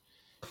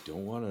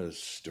don't want to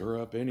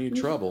stir up any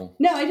trouble.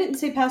 No, I didn't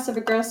say passive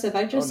aggressive.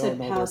 I just said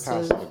passive.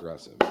 They're passive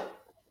aggressive.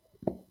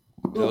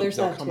 Well,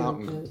 they'll come out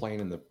and complain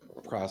in the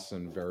press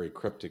in very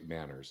cryptic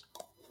manners.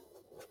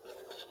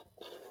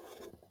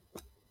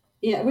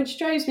 Yeah, which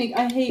drives me.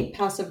 I hate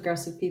passive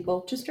aggressive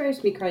people. Just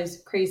drives me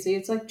crazy.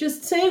 It's like,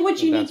 just say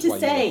what you need to say.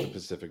 That's why you love the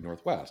Pacific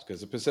Northwest,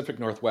 because the Pacific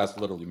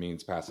Northwest literally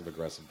means passive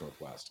aggressive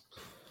Northwest.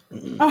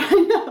 I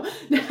know.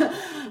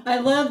 I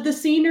love the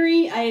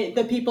scenery.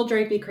 The people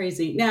drive me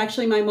crazy. Now,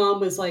 actually, my mom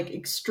was like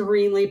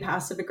extremely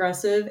passive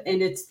aggressive,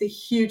 and it's the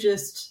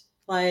hugest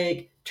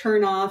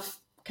turn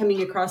off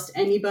coming across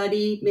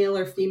anybody, male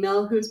or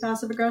female, who's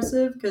passive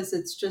aggressive, because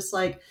it's just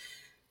like.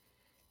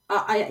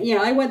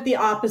 I went the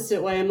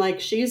opposite way. I'm like,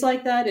 she's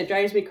like that. It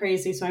drives me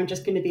crazy. So I'm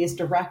just going to be as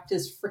direct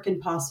as freaking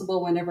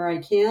possible whenever I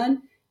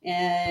can.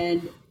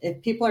 And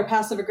if people are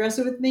passive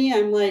aggressive with me,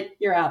 I'm like,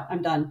 you're out.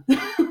 I'm done.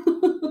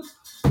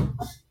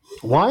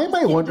 Why am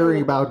I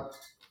wondering about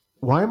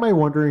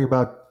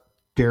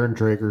Darren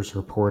Drager's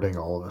reporting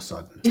all of a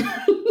sudden?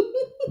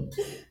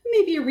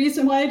 Maybe a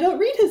reason why I don't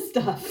read his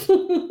stuff.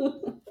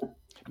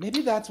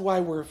 Maybe that's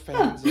why we're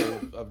fans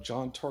of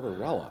John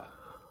Tortorella.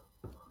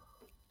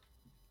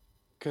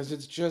 Because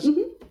it's just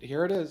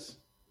here it is.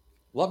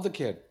 Love the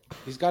kid.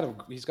 He's got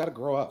to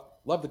grow up.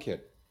 Love the kid.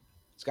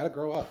 He's got to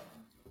grow up.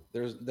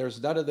 There's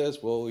none of this.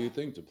 Well, you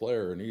think the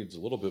player needs a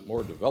little bit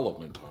more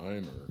development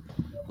time or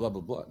blah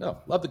blah blah. No,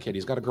 love the kid.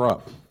 He's got to grow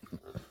up.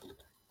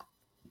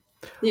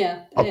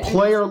 Yeah. A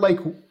player like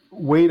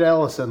Wade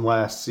Ellison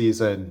last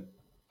season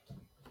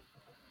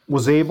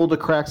was able to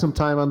crack some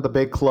time on the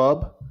big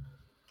club.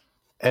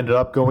 Ended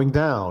up going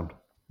down.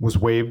 Was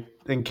waived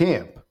in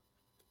camp.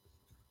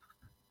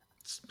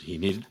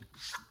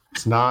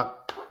 It's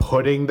not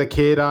putting the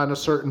kid on a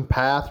certain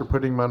path or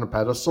putting him on a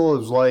pedestal. It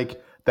was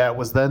like, that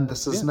was then,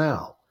 this is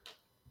now.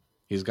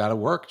 He's got to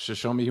work to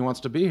show me he wants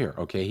to be here.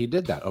 Okay, he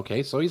did that.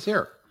 Okay, so he's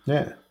here.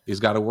 Yeah. He's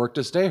got to work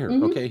to stay here.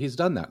 Okay, he's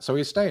done that. So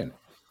he's staying.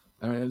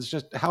 I mean, it's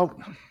just how,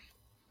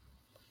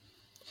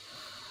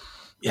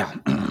 yeah.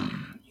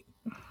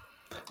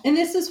 And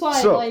this is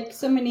why,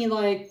 so many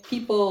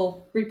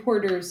people,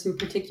 reporters in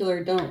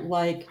particular, don't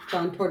like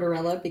John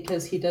Tortorella,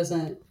 because he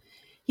doesn't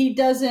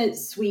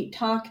sweet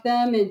talk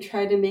them and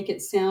try to make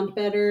it sound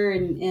better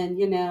and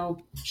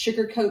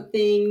sugarcoat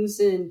things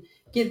and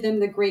give them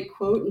the great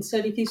quote.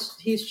 Instead,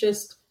 he's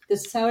just,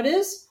 this is how it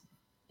is,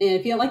 and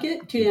if you don't like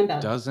it, too damn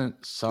bad.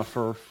 Doesn't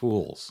suffer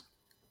fools.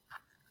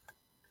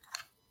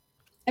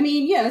 I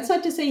mean, yeah, it's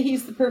not to say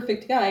he's the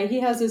perfect guy. He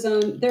has his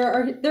own. There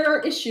are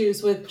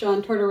issues with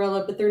John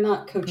Tortorella, but they're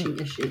not coaching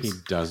issues. He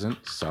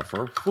doesn't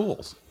suffer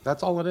fools.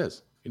 That's all it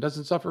is. He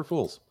doesn't suffer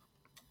fools.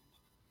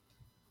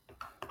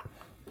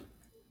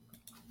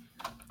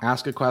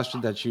 Ask a question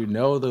that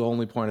the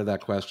only point of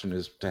that question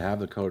is to have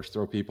the coach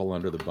throw people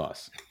under the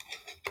bus.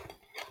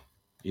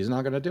 He's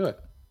not going to do it.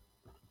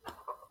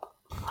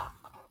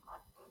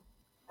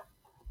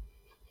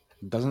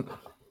 Doesn't.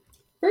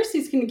 First,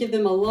 he's going to give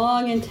them a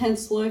long,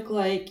 intense look,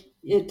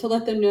 to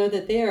let them know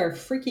that they are a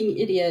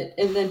freaking idiot,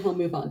 and then he'll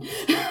move on.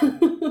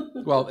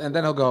 Well, and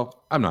then he'll go,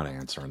 I'm not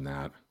answering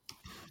that.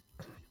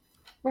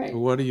 Right.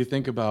 What do you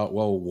think about?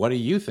 Well, what do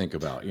you think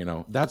about?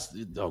 That's,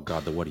 oh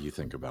God, what do you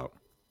think about?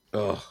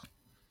 Ugh.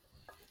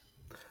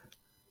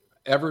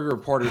 Every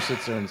reporter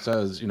sits there and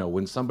says,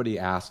 when somebody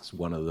asks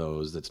one of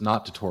those that's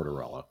not to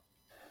Tortorella,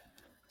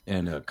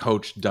 and a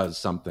coach does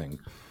something,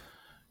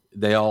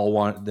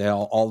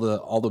 all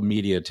the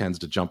media tends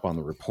to jump on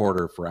the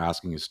reporter for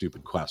asking a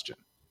stupid question.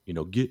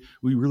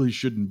 We really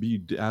shouldn't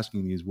be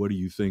asking these, what do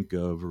you think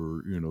of,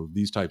 or,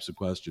 these types of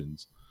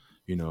questions,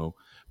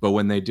 but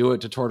when they do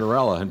it to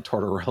Tortorella and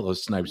Tortorella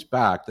snipes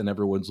back, then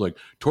everyone's like,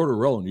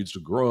 Tortorella needs to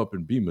grow up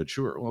and be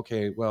mature.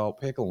 Okay, well,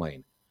 pick a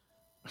lane.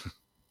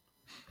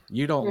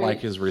 You don't like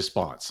his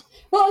response.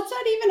 Well, it's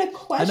not even a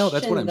question. I know,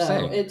 that's what I'm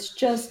saying. It's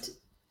just,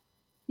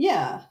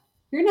 yeah,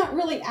 you're not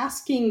really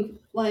asking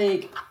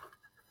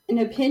an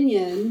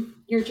opinion.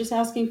 You're just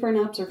asking for an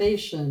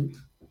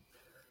observation.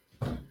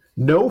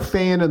 No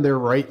fan in their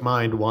right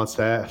mind wants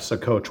to ask a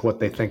coach what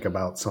they think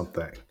about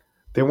something.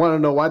 They want to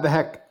know why the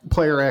heck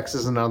player X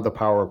isn't on the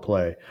power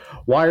play.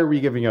 Why are we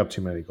giving up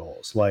too many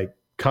goals?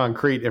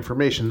 Concrete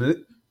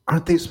information.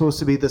 Aren't they supposed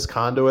to be this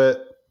conduit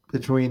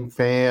between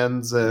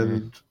fans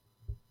and...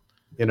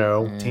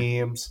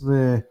 teams.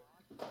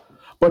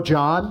 But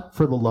John,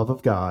 for the love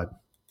of God,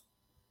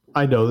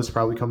 I know this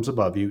probably comes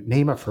above you.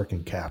 Name a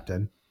freaking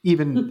captain,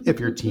 even if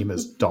your team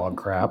is dog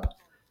crap.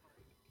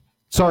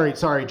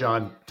 Sorry,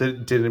 John.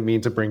 Didn't mean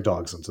to bring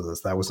dogs into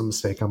this. That was a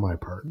mistake on my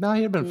part. No,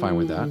 he'd been fine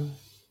with that.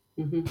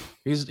 Mm-hmm.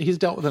 He's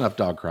dealt with enough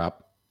dog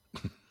crap.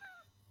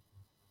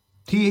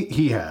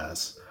 He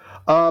has.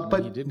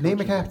 But name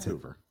a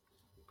captain.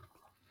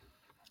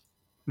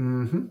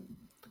 Mm-hmm.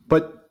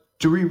 But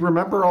do we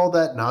remember all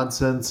that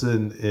nonsense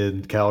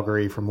in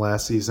Calgary from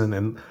last season?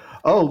 And,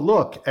 oh,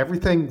 look,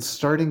 everything's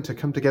starting to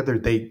come together.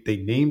 They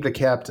named a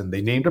captain.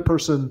 They named a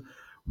person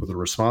with a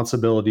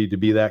responsibility to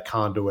be that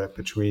conduit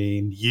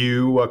between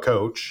you, a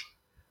coach,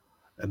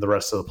 and the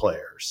rest of the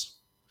players.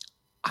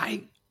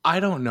 I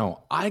don't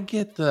know. I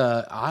get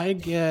the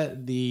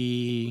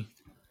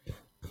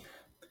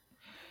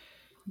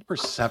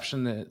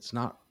perception that it's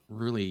not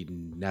really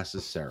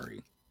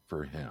necessary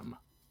for him.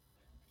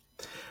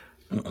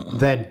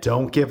 Then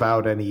don't give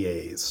out any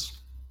A's.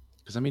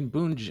 Because,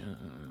 Boone...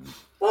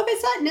 Well, if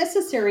it's not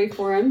necessary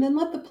for him, then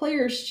let the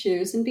players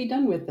choose and be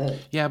done with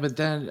it. Yeah, but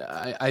then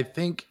I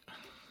think...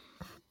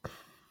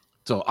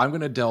 So I'm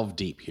going to delve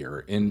deep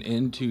here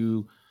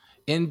into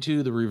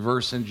the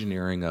reverse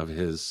engineering of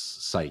his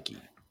psyche.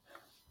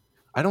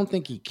 I don't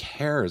think he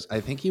cares. I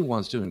think he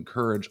wants to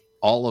encourage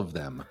all of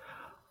them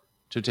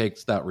to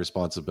take that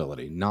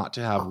responsibility, not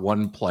to have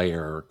one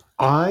player.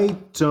 I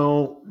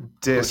don't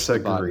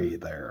disagree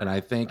there. And I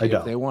think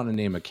if they want to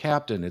name a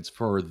captain, it's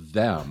for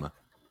them,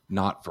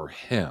 not for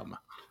him.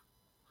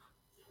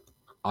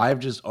 I've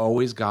just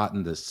always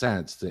gotten the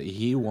sense that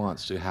he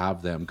wants to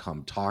have them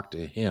come talk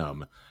to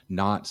him,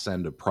 not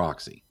send a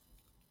proxy.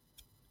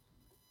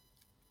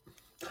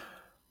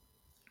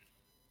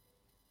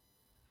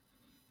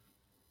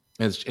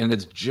 And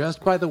it's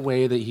just by the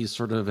way that he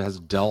sort of has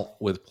dealt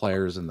with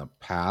players in the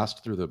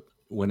past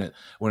when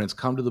it's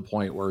come to the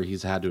point where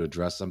he's had to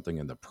address something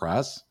in the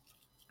press,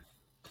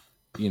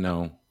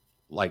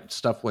 like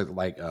stuff with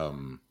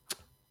who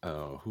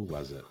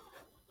was it?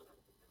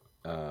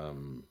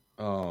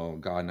 Oh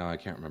God, now I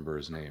can't remember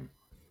his name.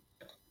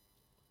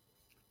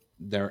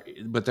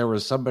 But there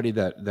was somebody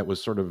that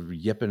was sort of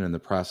yipping in the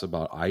press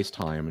about ice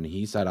time, and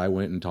he said I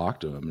went and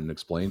talked to him and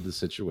explained the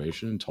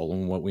situation and told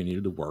him what we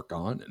needed to work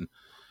on, and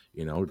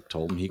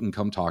told him he can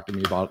come talk to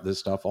me about this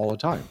stuff all the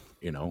time.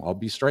 I'll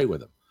be straight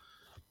with him.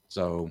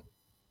 So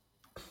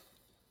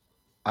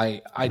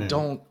I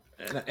don't,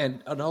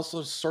 and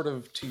also sort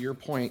of to your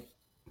point,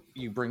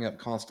 you bring up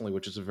constantly,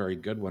 which is a very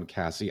good one,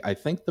 Cassie. I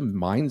think the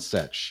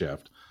mindset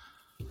shift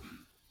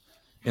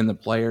in the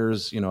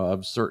players,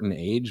 of certain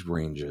age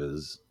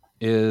ranges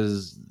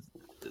is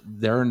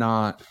they're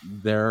not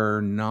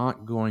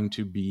going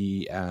to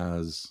be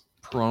as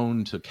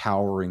prone to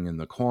cowering in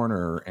the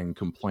corner and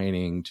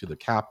complaining to the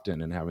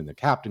captain and having the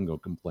captain go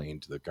complain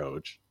to the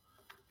coach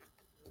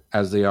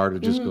as they are to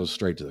just go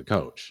straight to the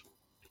coach.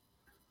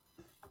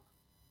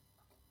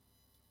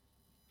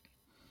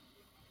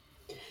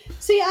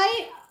 See,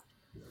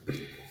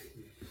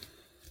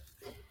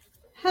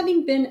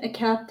 having been a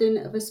captain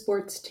of a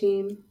sports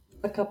team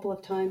a couple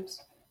of times,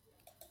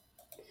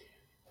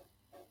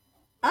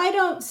 I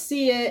don't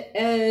see it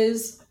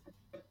as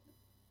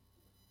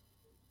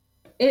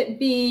it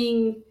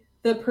being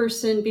the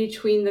person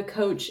between the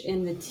coach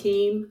and the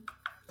team.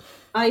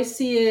 I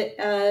see it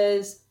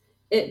as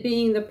it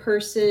being the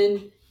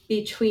person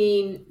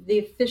between the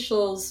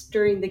officials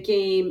during the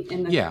game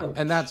and the coach.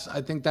 And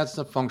I think that's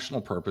the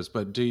functional purpose,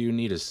 but do you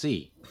need a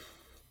C?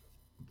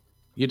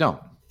 You don't.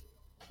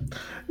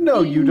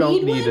 No, you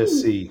don't need a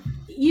C.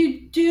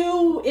 You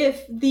do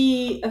if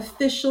the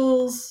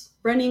officials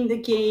running the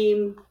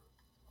game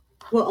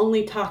will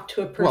only talk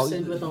to a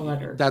person with a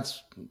letter.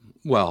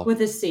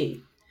 With a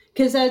C.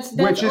 Because that's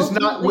which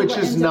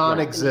is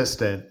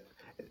non-existent.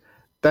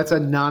 That's a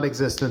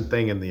non-existent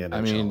thing in the NHL.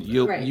 I mean,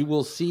 you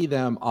will see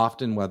them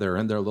often, whether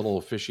in their little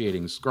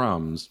officiating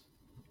scrums,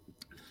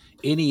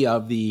 any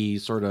of the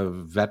sort of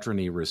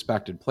veteran-y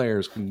respected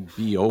players can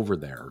be over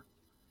there.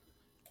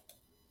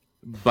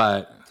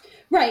 But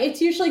right,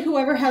 it's usually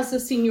whoever has the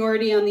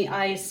seniority on the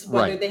ice,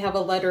 whether they have a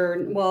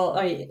letter. Well,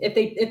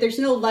 if there's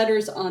no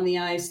letters on the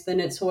ice, then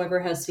it's whoever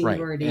has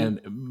seniority. Right.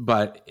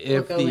 But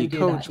if the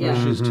coach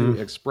wishes to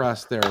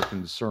express their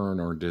concern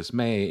or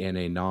dismay in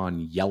a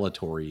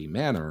non-yellatory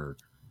manner,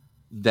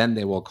 then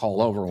they will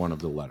call over one of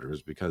the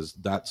letters, because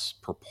that's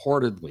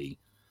purportedly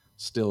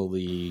still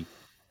the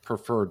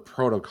preferred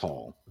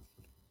protocol.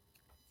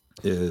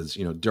 Is,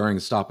 during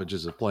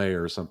stoppages of play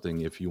or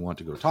something, if you want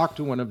to go talk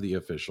to one of the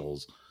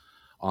officials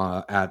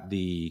as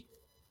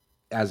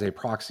a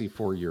proxy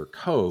for your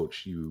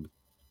coach, you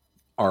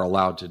are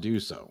allowed to do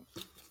so.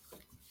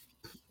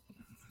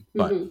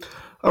 But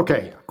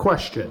okay,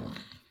 question: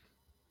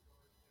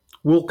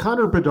 will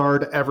Connor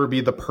Bedard ever be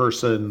the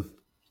person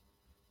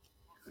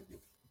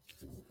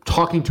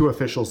talking to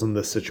officials in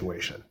this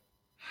situation?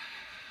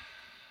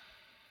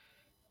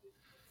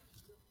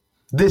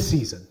 This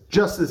season.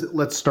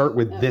 Let's start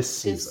with this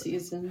season. This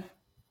season.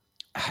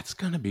 That's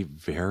going to be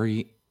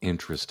very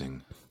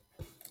interesting.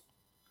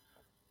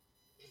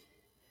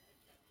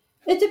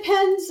 It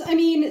depends. I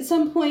mean, at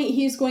some point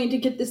he's going to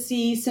get the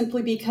C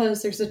simply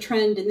because there's a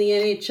trend in the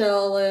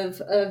NHL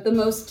of the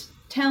most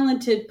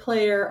talented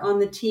player on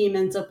the team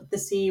ends up with the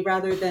C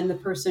rather than the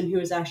person who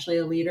is actually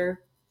a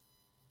leader.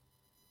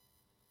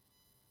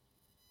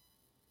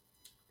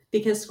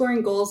 Because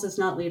scoring goals is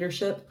not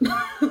leadership.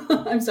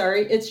 I'm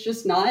sorry, it's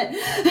just not.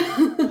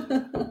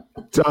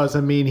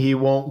 Doesn't mean he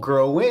won't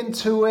grow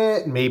into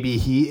it. Maybe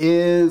he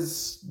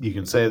is. You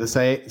can say the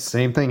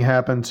same thing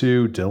happened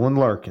to Dylan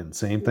Larkin.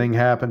 Same thing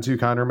happened to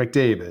Connor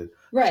McDavid,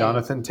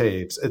 Jonathan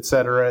Taves, et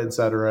cetera, et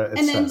cetera, et and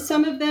cetera. then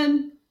some of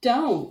them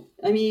don't.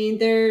 I mean,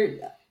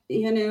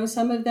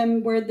 some of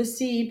them wear the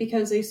C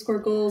because they score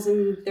goals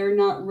and they're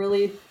not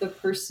really the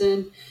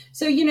person.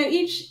 So,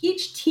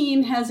 each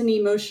team has an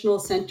emotional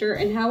center,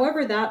 and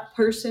however that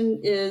person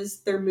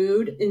is, their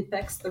mood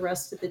infects the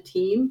rest of the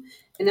team.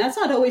 And that's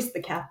not always the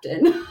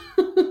captain.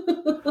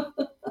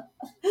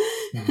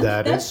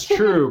 That's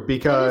true,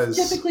 because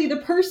that is typically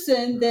the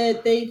person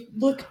that they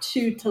look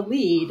to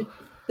lead,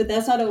 but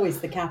that's not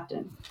always the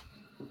captain.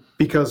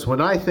 Because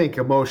when I think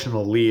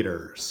emotional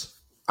leaders,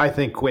 I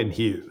think Quinn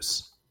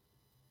Hughes.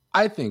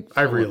 I think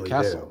I really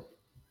Kessel.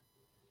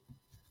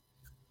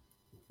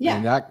 do.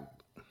 Yeah.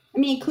 I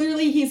mean,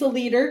 clearly he's a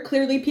leader.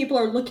 Clearly people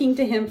are looking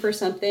to him for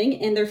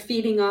something, and they're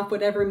feeding off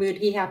whatever mood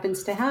he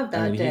happens to have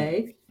that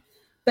day.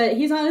 But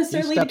he's not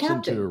necessarily the captain. He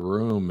steps into a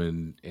room,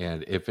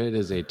 and if it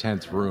is a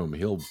tense room,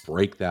 he'll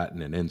break that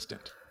in an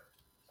instant.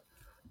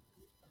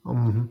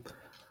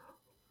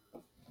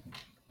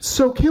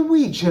 So can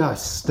we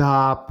just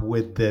stop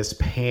with this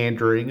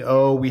pandering?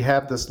 Oh, we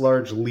have this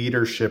large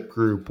leadership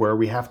group where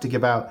we have to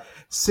give out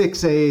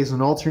 6 A's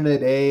and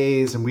alternate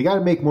A's, and we got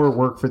to make more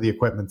work for the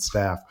equipment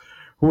staff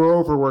who are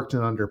overworked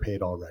and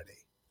underpaid already.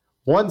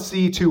 1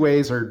 C, 2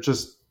 A's, or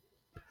just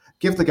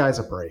give the guys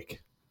a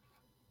break.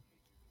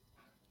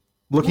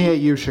 Looking at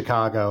you,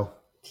 Chicago.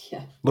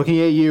 Yeah.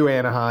 Looking at you,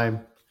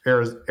 Anaheim,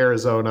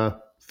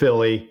 Arizona,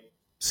 Philly,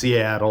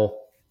 Seattle.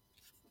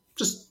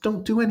 Just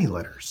don't do any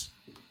letters.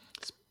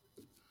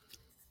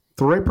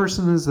 The right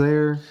person is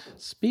there.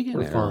 Speaking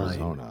of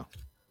Arizona,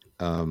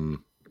 I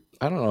don't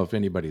know if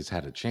anybody's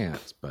had a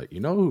chance, but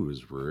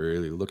who's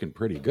really looking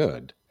pretty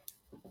good?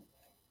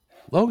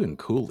 Logan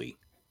Cooley.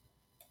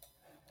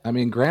 I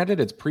mean, granted,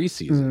 it's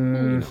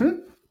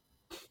preseason.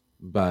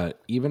 But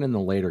even in the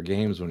later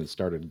games when it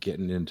started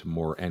getting into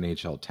more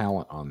NHL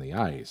talent on the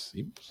ice,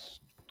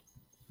 he's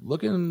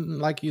looking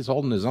like he's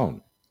holding his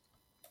own.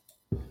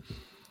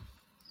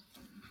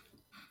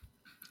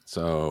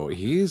 So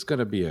he's going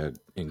to be an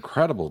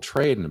incredible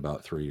trade in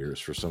about 3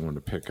 years for someone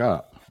to pick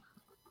up.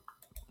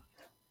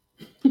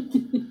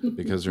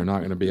 Because they're not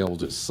going to be able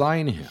to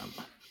sign him.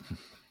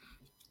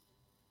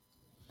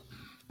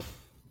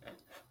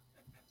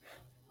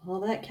 All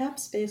that cap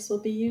space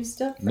will be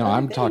used up. For No, other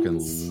I'm talking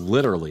things.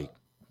 literally.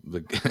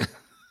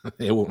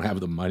 They won't have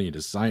the money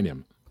to sign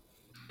him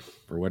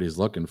for what he's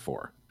looking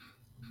for.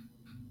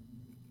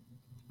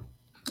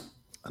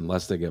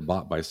 Unless they get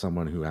bought by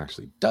someone who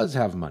actually does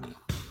have money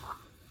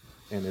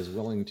and is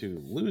willing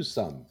to lose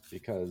some,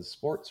 because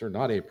sports are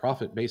not a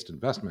profit-based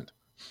investment.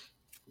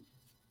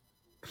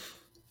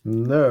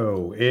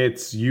 No,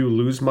 it's you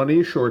lose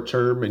money short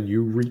term and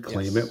you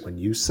reclaim it when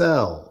you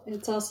sell.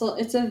 It's also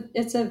it's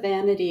a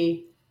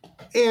vanity.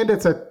 And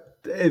it's a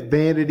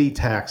vanity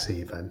tax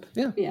haven.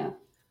 Yeah.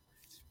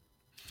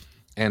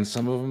 And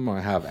some of them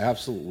have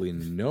absolutely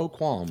no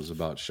qualms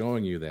about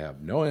showing you they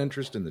have no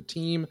interest in the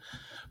team,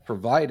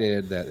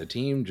 provided that the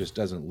team just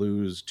doesn't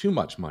lose too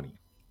much money.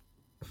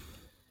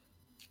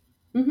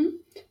 Mm-hmm.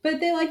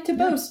 But they like to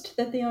boast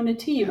that they own a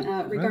team,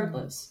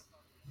 regardless.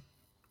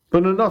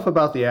 But enough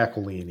about the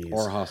Aquilini's.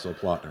 Or Hasso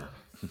Plattner.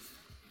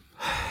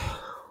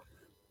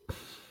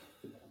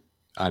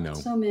 I know.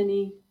 So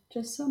many.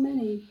 Just so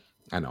many.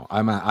 I know.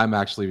 I'm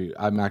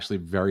actually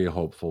very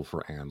hopeful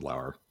for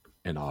Andlauer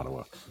in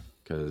Ottawa,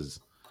 because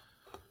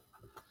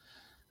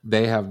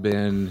they have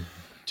been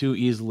too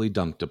easily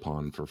dunked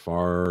upon for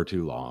far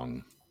too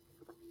long.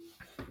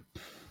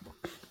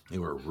 They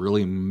were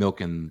really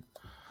milking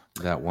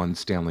that one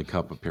Stanley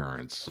Cup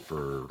appearance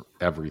for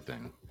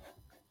everything.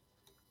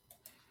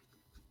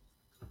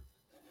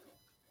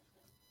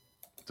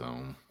 So,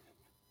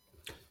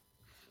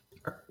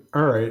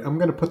 all right, I'm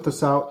going to put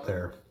this out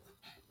there.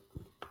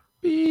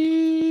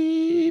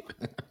 beep.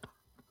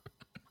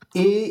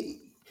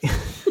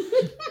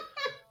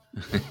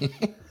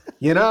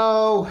 You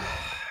know,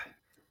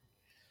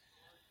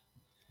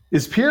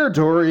 is Pierre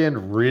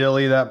Dorion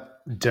really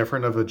that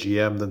different of a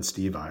GM than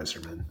Steve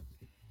Yzerman?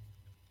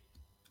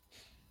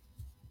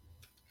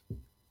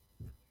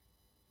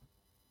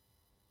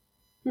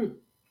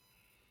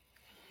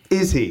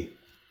 Is he?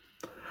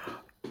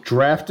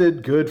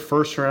 Drafted good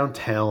first-round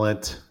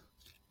talent.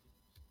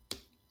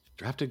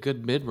 Drafted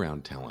good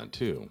mid-round talent,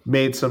 too.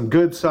 Made some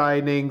good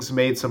signings,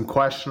 made some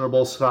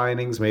questionable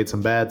signings, made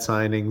some bad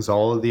signings,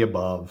 all of the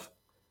above.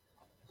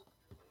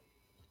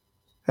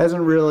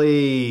 Hasn't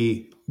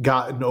really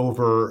gotten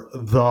over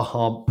the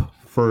hump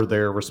for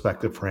their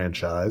respective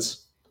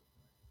franchise.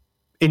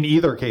 In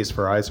either case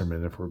for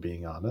Yzerman, if we're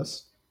being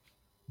honest.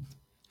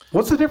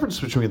 What's the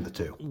difference between the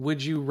two?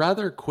 Would you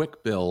rather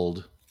quick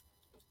build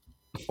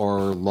or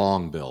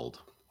long build?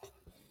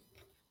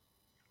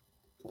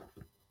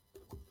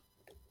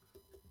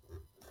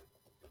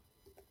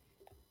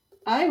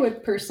 I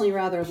would personally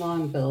rather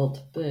long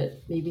build,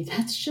 but maybe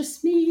that's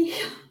just me.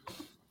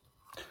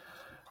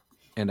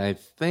 And I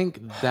think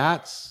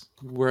that's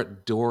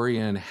what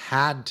Dorian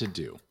had to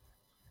do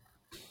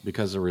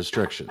because of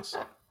restrictions.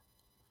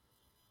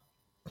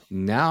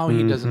 Now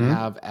he doesn't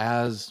have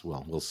as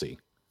well. We'll see.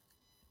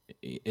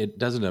 It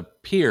doesn't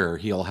appear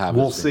he'll have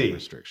as many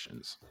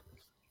restrictions.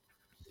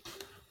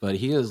 But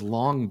he has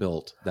long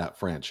built that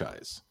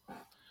franchise.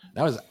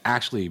 I was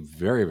actually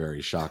very,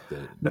 very shocked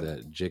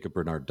that Jacob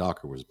Bernard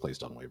Docker was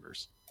placed on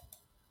waivers.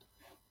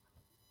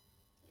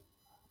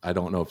 I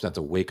don't know if that's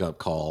a wake-up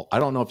call. I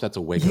don't know if that's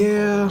a wake-up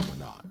call or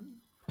not.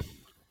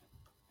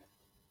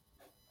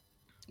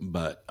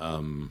 But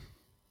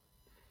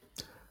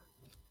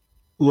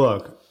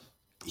look,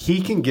 he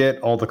can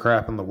get all the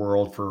crap in the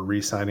world for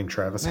re-signing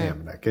Travis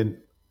Hamonic and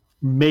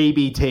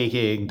maybe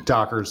taking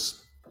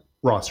Docker's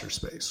roster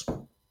space.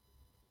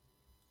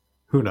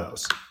 Who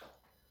knows?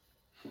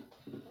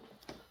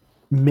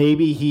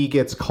 Maybe he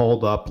gets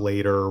called up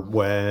later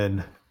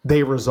when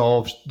they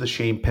resolve the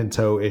Shane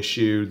Pinto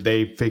issue.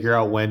 They figure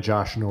out when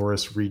Josh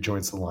Norris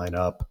rejoins the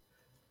lineup.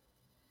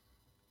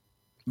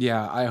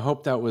 Yeah, I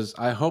hope that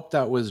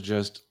was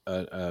just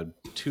a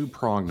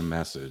two-pronged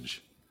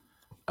message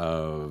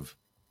of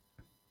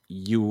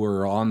you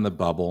were on the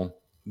bubble,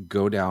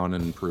 go down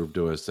and prove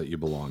to us that you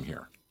belong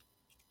here.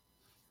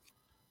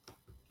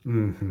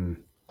 Mm-hmm.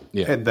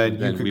 Yeah, and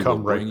then you can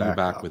come right back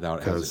up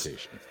without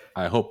hesitation.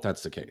 I hope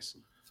that's the case.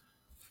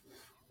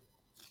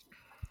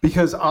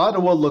 Because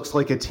Ottawa looks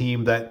like a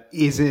team that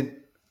isn't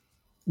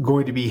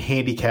going to be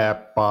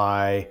handicapped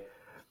by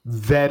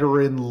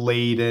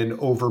veteran-laden,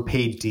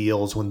 overpaid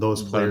deals when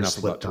those players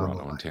slip down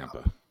the line.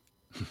 Tampa.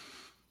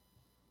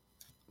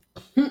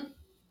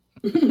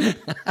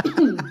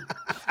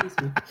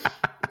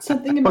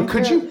 Something in my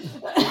could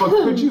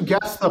you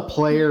guess the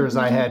players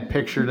I had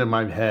pictured in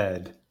my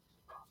head?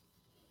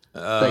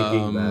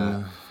 Thinking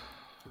that.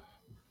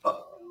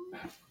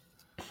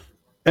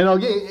 And I'll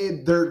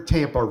get they're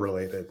Tampa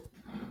related.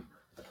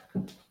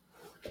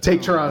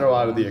 Take Toronto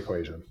out of the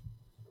equation.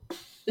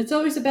 It's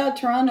always about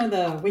Toronto,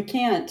 though. We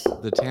can't.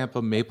 The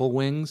Tampa Maple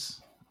Wings.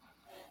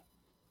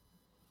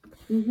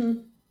 Mm-hmm.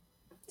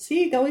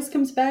 See, it always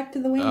comes back to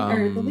the wing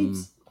or the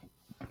Leafs.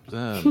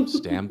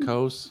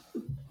 Stamkos.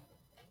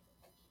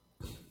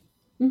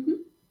 Mm-hmm.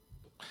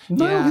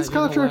 No, his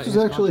contract is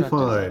actually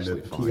fine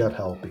if he got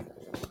healthy.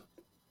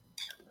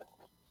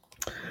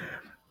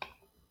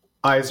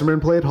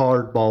 Yzerman played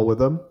hardball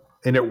with him,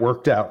 and it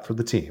worked out for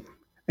the team.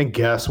 And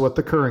guess what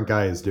the current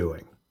guy is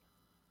doing?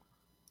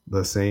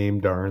 the same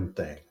darn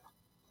thing.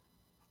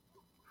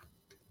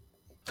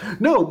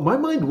 No, my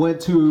mind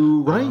went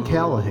to Ryan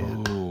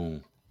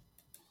Callahan.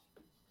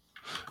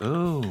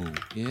 Oh,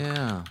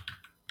 yeah.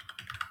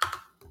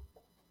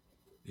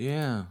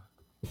 Yeah.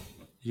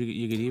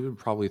 You could even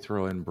probably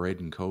throw in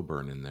Braden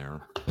Coburn in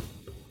there.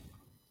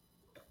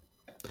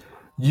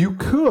 You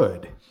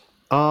could.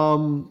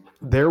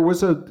 There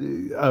was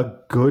a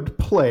good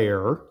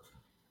player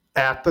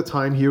at the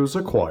time he was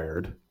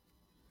acquired.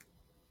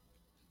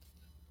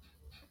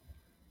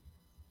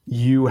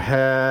 You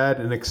had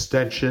an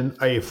extension,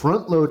 a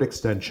front load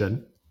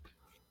extension,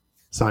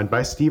 signed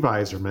by Steve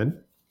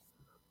Yzerman,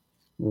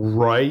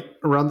 right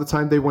around the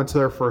time they went to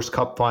their first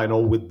cup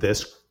final with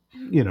this,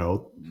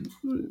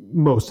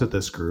 most of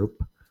this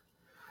group.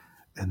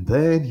 And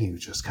then he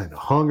just kind of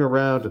hung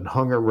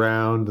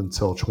around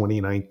until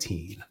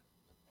 2019.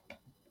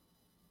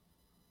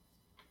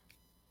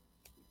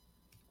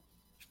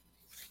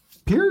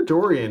 Pierre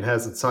Dorion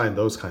hasn't signed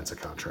those kinds of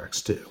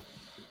contracts too,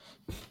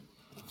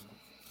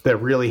 that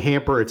really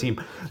hamper a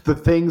team. The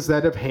things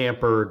that have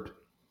hampered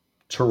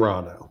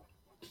Toronto.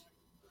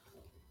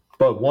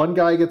 But one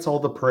guy gets all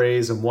the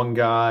praise and one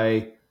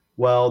guy,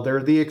 well, there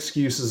are the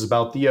excuses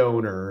about the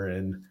owner,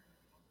 and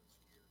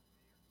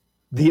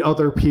the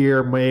other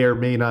Pierre may or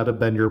may not have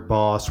been your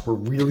boss. We're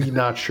really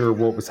not sure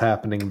what was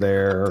happening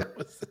there.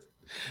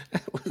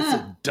 That was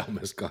the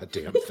dumbest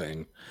goddamn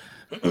thing.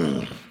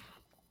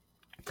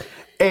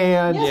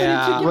 And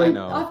I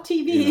know. Off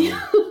TV.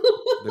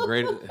 The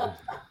great.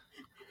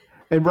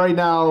 And right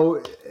now,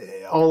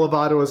 all of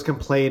Ottawa is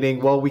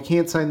complaining, well, we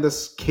can't sign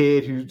this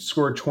kid who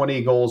scored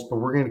 20 goals, but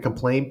we're going to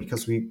complain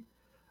because we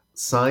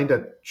signed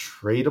a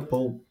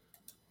tradable,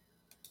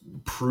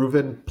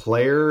 proven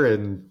player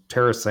in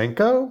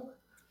Tarasenko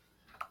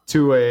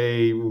to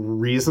a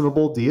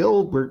reasonable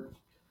deal.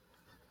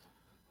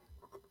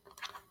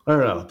 I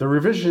don't know. The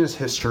revisionist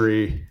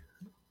history,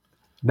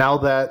 now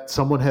that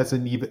someone has a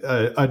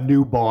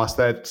new boss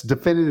that's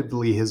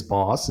definitively his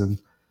boss, and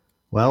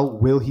well,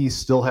 will he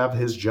still have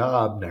his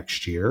job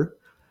next year?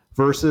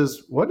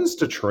 Versus, what is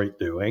Detroit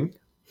doing?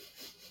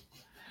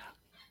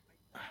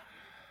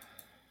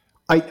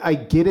 I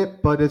get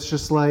it, but it's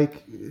just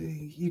like,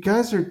 you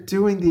guys are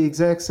doing the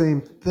exact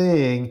same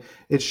thing.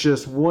 It's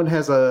just one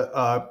has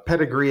a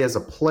pedigree as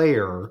a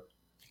player,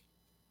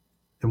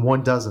 and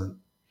one doesn't.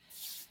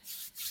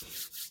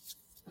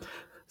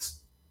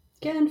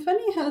 Again,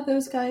 funny how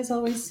those guys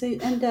always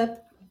end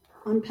up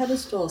on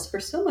pedestals for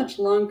so much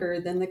longer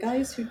than the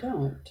guys who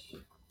don't.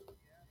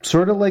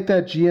 Sort of like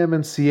that GM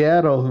in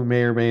Seattle who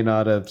may or may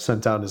not have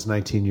sent down his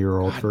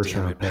 19-year-old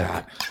first-round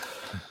pick.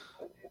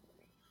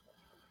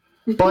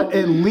 But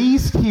at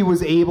least he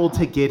was able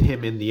to get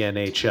him in the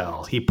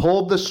NHL. He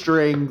pulled the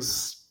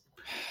strings.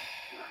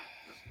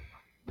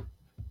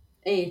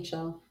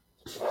 AHL,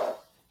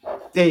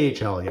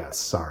 yes,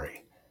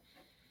 sorry.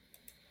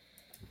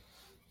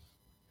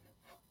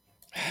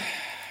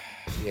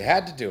 You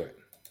had to do it.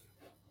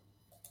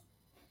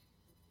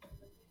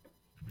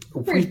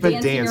 We've been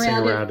dancing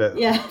around it.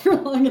 Yeah, for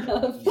long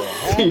enough.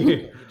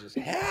 You just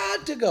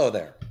had to go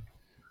there. I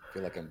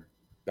feel like I'm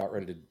about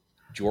ready to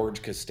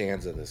George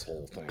Costanza this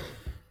whole thing.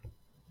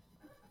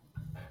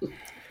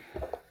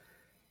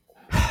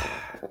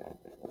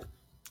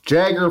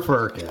 Jagger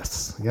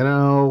Firkus,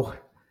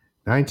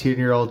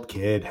 19-year-old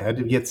kid, had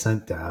to get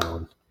sent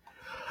down.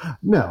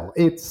 No,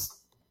 it's...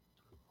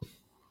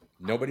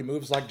 Nobody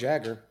moves like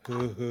Jagger.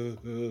 That's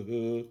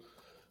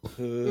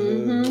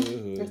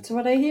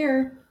what I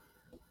hear.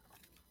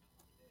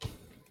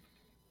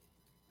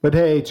 But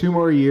hey, 2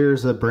 more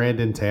years of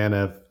Brandon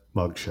Tanev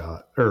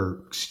headshots.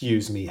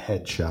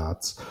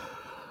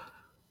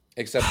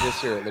 Except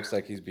this year, it looks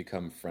like he's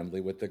become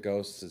friendly with the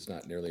ghosts. It's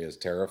not nearly as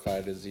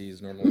terrified as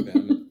he's normally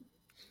been.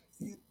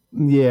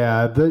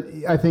 Yeah,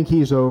 I think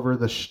he's over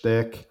the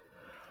shtick.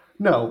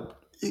 No,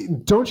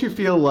 don't you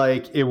feel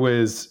like it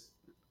was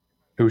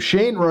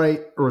Shane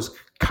Wright or was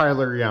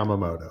Kyler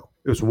Yamamoto?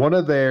 It was one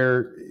of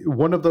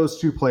those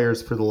two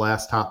players for the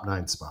last top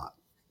 9 spot.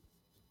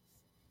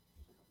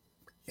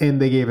 And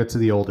they gave it to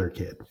the older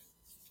kid.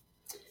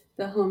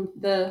 The home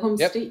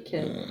state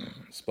kid.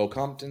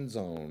 Spokompton's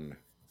own.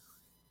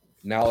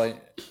 Now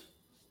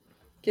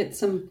get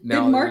some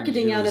good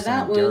marketing out of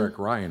that one. Derek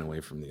Ryan away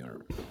from the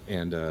arm,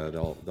 and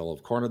they'll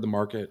have cornered the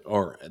market,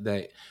 or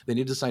they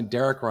need to sign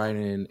Derek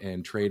Ryan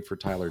and trade for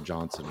Tyler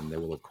Johnson, and they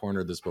will have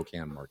cornered the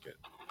Spokane market.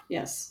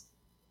 Yes.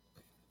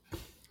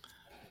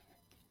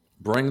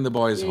 Bring the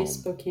boys home.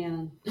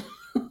 Spokane.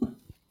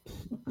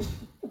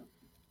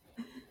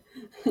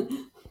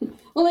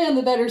 Only on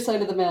the better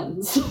side of the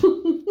mountains.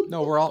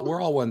 No, we're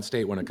all one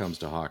state when it comes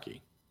to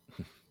hockey.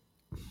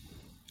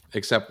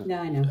 Except, no,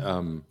 I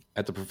know.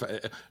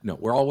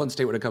 We're all one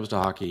state when it comes to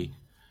hockey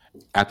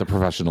at the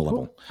professional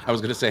level. I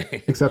was going to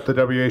say, except the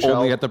WHL,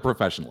 only at the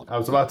professional level. I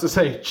was about to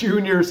say,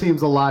 junior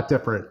seems a lot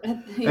different.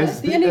 The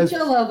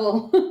NHL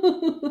level.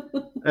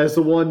 As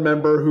the one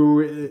member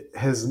who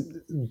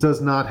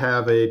does not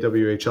have a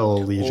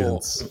WHL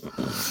allegiance,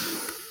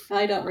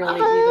 I don't really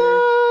either.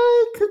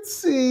 could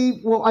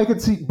see. Well, I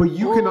could see, but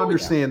you can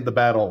understand the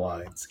battle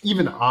lines.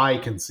 Even I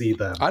can see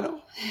them. I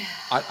don't.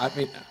 I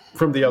mean,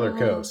 from the other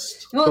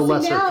coast, well, the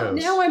see, lesser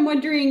coast. Now I'm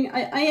wondering.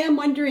 I am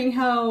wondering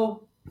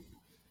how.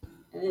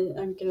 And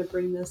I'm going to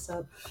bring this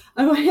up.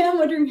 I am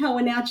wondering how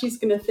Wenatchee's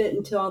going to fit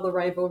into all the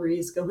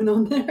rivalries going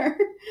on there.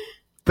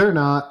 They're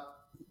not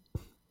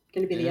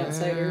going to be the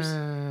outsiders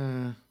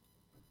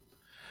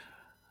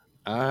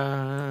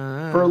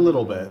for a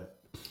little bit.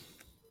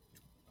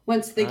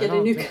 once they get a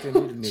new coach. They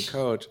need a new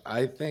coach.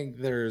 I think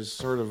there's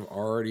sort of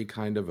already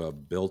kind of a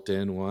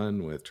built-in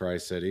one with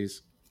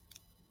Tri-Cities.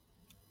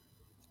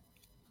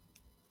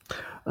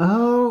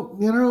 Oh,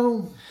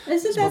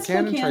 Isn't that Spokane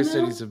and Spokane,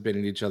 Tri-Cities though? have been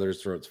in each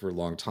other's throats for a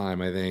long time.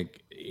 I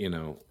think,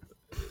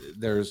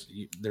 there's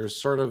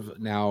sort of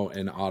now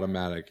an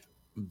automatic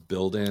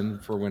build-in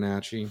for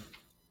Wenatchee.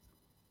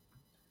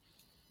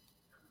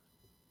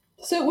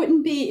 So it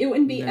wouldn't be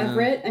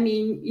Everett. I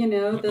mean,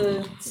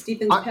 the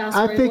Stevens Pass.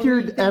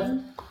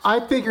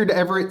 I figured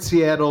Everett,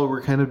 Seattle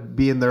were kind of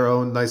be in their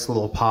own nice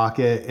little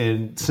pocket,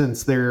 and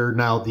since they're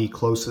now the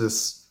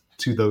closest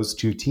to those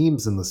two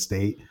teams in the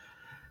state,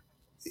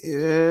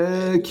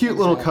 cute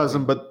little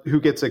cousin, but who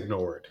gets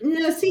ignored.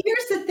 No, see,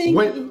 here's the thing.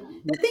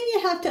 The thing you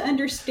have to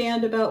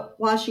understand about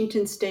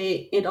Washington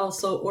State and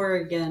also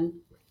Oregon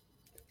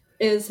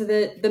is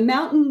that the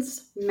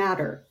mountains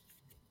matter.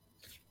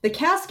 The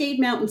Cascade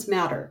Mountains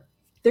matter.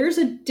 There's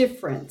a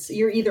difference.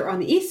 You're either on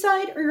the east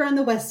side or you're on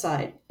the west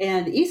side.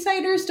 And the east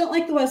siders don't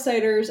like the west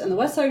siders, and the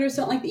west siders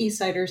don't like the east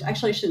siders.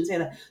 Actually, I shouldn't say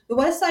that. The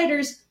west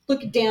siders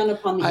look down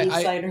upon the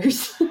east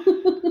siders.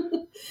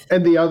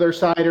 And the other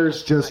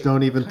siders just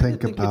don't even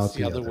think about it's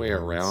the other way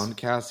around,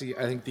 Cassie.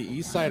 I think the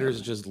east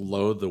siders just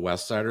loathe the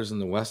west siders,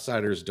 and the west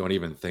siders don't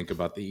even think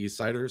about the east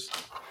siders.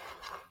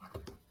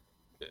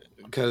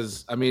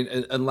 Because, I mean,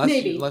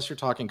 unless you're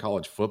talking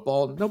college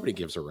football, nobody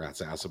gives a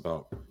rat's ass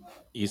about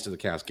east of the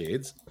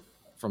Cascades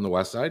from the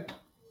west side.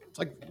 It's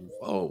like,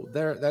 oh,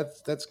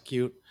 that's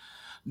cute.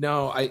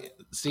 No, I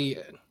see.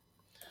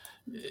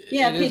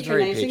 Yeah,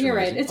 patronizing. You're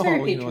right. It's very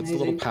patronizing. It's a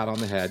little pat on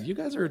the head. You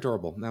guys are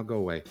adorable. Now go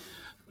away.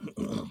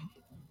 Oh,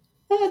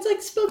 it's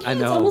like Spokane.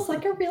 It's almost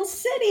like a real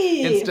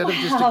city. Instead of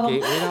just a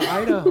gateway to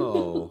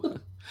Idaho.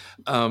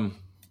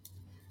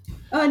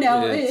 Oh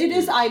no, it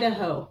is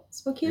Idaho.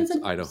 Spokane is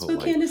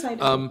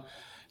Idaho.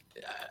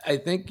 I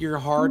think you're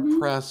hard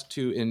pressed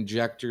to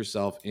inject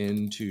yourself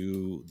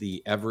into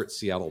the Everett,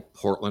 Seattle,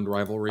 Portland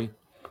rivalry,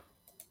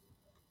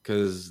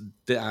 because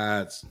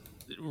that's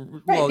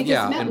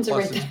and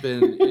plus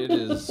it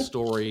is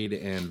storied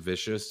and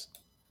vicious.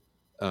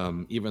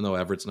 Even though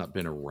Everett's not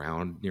been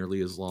around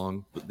nearly as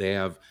long, but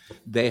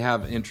they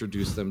have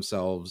introduced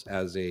themselves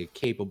as a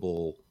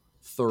capable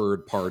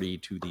third party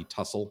to the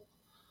tussle.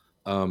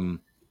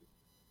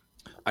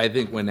 I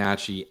think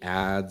Wenatchee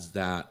adds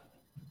that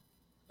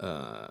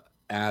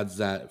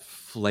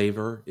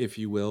flavor, if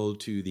you will,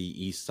 to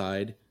the east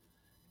side,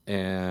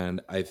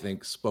 and I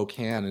think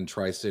Spokane and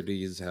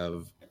Tri-Cities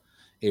have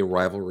a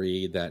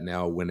rivalry that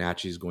now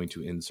Wenatchee is going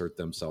to insert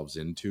themselves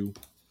into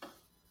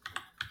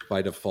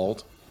by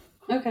default.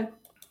 Okay.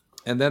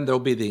 And then there'll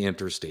be the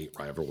interstate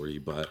rivalry,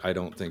 but I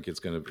don't think it's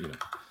going to,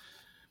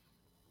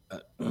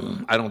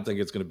 I don't think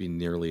it's going to be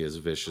nearly as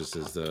vicious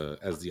as the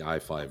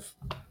I-5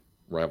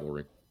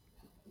 rivalry.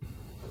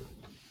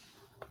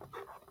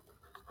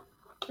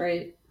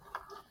 Right.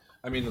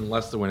 I mean,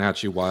 unless the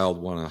Wenatchee Wild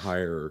want to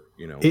hire,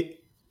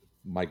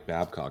 Mike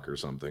Babcock or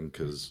something,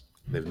 because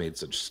they've made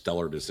such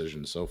stellar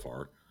decisions so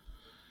far.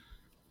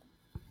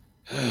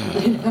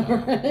 I know,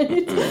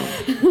 right?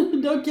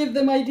 Don't give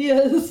them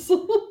ideas.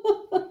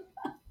 I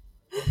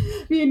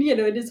mean,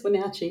 it is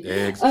Wenatchee.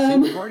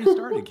 We've already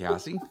started,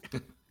 Cassie.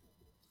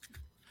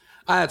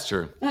 That's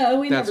true.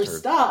 We never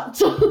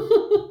stopped.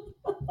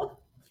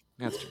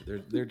 That's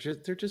true. They're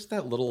just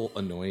that little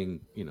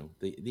annoying.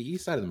 The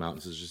east side of the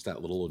mountains is just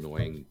that little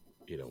annoying,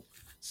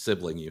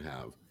 sibling you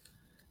have.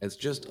 It's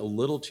just a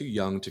little too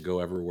young to go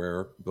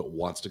everywhere, but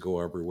wants to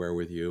go everywhere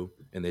with you,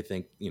 and they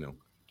think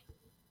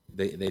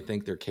They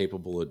think they're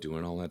capable of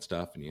doing all that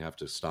stuff, and you have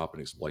to stop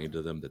and explain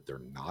to them that they're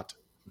not.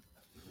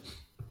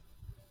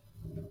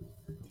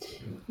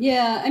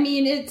 Yeah, I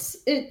mean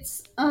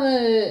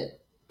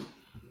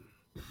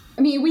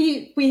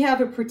we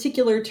have a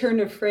particular turn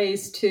of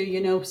phrase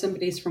to,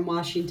 somebody's from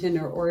Washington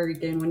or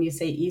Oregon when you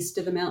say east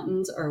of the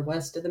mountains or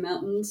west of the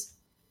mountains.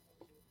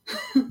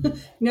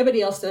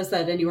 Nobody else does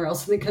that anywhere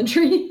else in the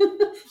country.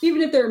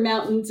 Even if there are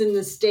mountains in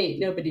the state,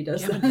 nobody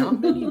does that. But not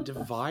many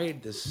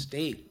divide the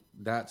state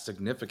that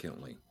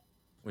significantly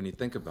when you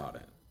think about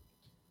it.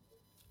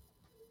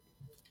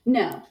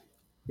 No.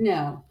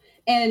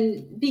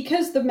 And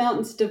because the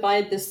mountains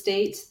divide the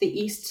states, the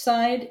east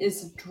side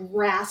is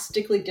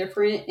drastically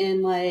different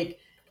in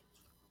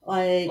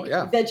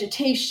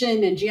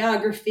vegetation and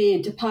geography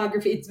and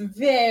topography. It's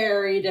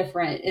very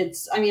different.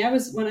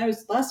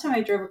 Last time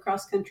I drove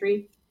across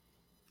country,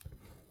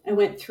 I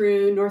went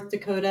through North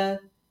Dakota,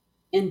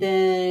 and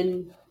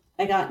then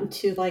I got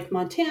into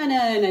Montana,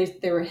 and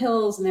there were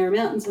hills and there were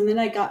mountains, and then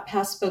I got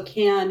past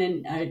Spokane,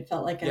 and I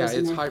felt like I was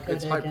in North Dakota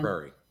it's high again.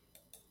 prairie.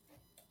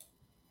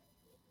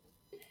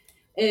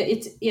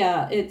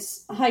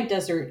 It's high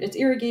desert. It's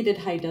irrigated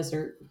high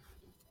desert.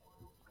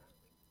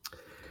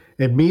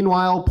 And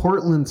meanwhile,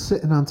 Portland's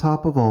sitting on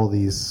top of all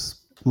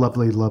these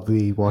lovely,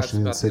 lovely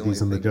Washington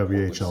cities in the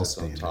WHL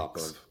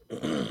standings.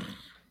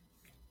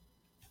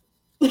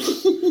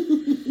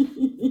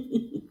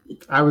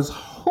 I was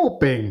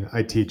hoping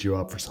I teed you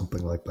up for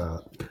something like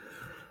that.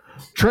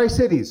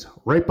 Tri-Cities,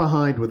 right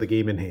behind with a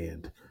game in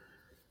hand.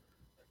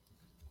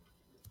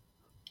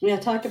 Yeah,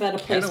 talk about a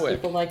place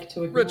people like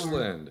to ignore.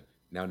 Richland.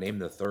 Now name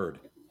the third.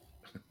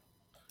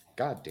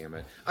 God damn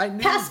it. I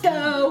knew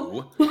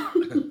Pasco!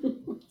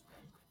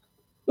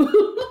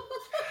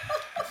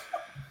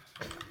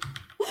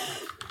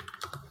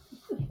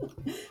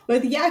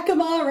 With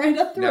Yakima right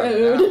up the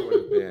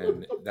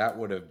road. That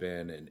would have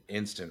been an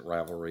instant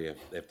rivalry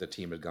if the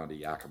team had gone to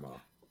Yakima.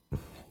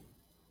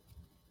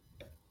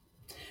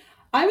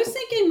 I was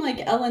thinking like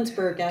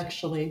Ellensburg,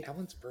 actually.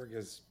 Ellensburg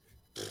is...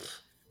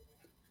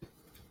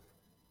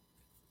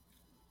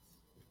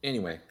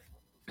 Anyway,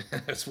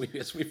 as we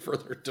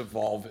further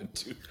devolve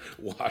into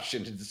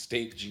Washington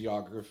State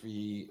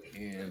geography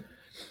and...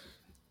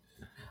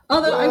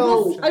 Although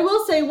I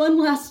will say one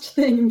last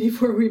thing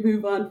before we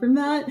move on from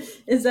that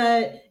is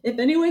that if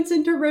anyone's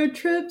into road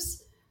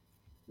trips,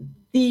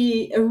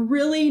 a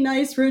really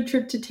nice road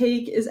trip to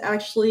take is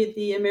actually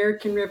the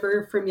American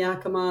River from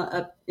Yakima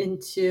up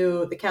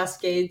into the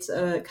Cascades,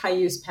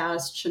 Cayuse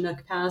Pass,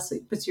 Chinook Pass.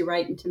 It puts you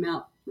right into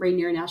Mount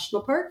Rainier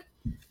National Park.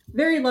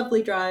 Very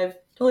lovely drive.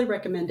 Totally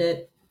recommend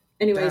it.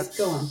 Anyways,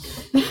 go on.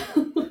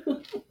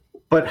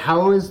 But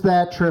how is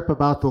that trip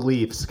about the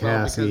Leafs,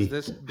 Cassie?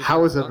 Because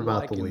how is it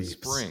about the Leafs?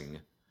 Spring,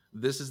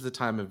 this is the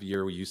time of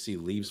year where you see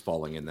leaves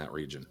falling in that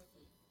region.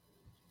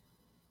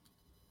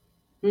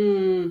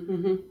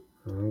 Mm-hmm.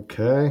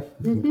 Okay.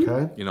 Mm-hmm.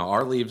 Okay. You know,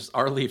 our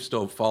leaves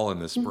don't fall in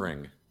the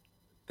spring.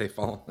 They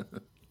fall.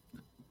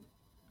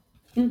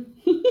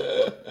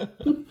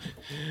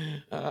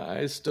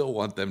 I still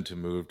want them to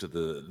move to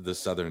the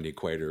southern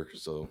equator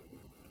so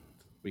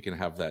we can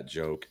have that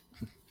joke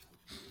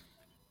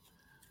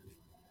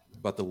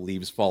about the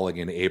leaves falling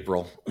in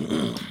April.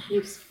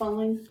 Leaves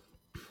falling.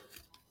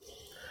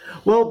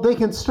 Well, they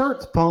can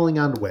start falling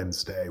on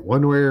Wednesday,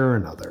 one way or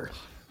another.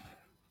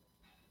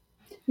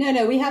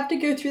 No, we have to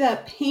go through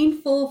that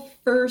painful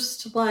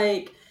first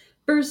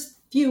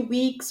few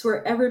weeks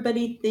where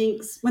everybody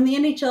thinks, when the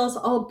NHL is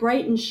all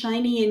bright and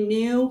shiny and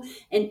new,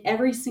 and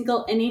every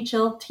single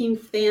NHL team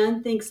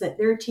fan thinks that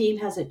their team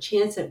has a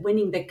chance at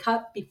winning the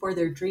cup before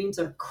their dreams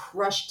are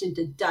crushed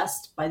into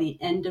dust by the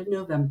end of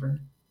November.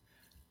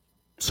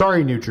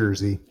 Sorry, New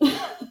Jersey.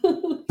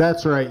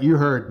 That's right. You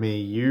heard me.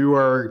 You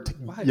are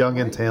young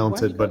and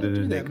talented, but an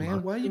enigma.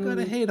 Man? Why you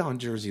gotta hate on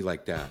Jersey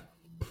like that?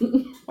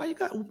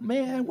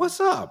 Man,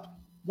 what's up?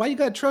 Why you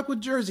got a truck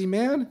with Jersey,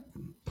 man?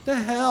 The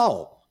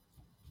hell?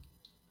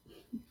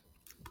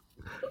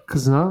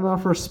 Because not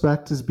enough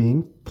respect is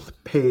being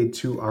paid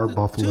to our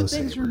Buffalo Sabres. Two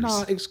things are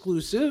not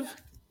exclusive.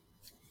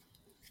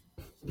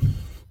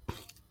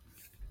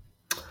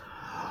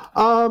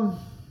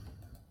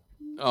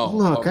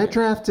 Look, okay. I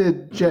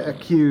drafted Jack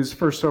Hughes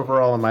first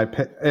overall in my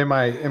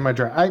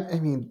draft. I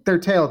mean, they're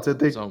talented.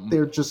 They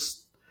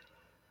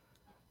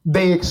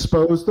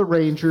expose the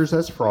Rangers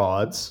as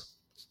frauds.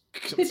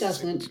 It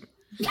doesn't.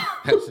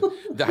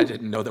 I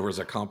didn't know there was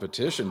a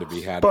competition to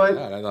be had for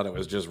that. I thought it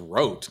was just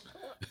rote.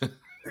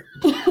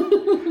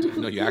 Didn't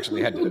know you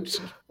actually had to.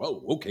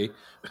 Oh, okay.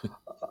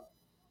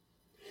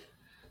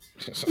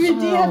 Do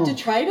you have to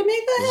try to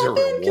make that happen?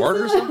 Is there a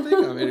reward or something?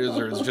 I mean,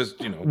 it's just,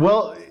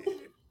 Well,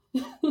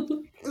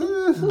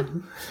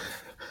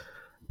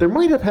 there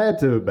might have had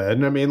to have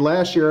been. I mean,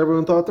 last year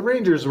everyone thought the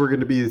Rangers were going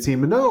to be the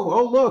team. And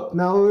look,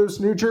 now it was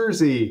New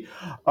Jersey.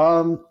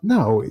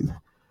 No.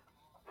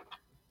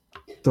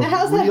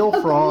 The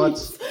real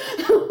frauds.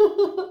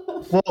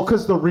 Well,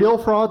 because the real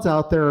frauds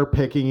out there are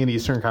picking an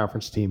Eastern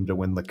Conference team to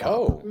win the Cup.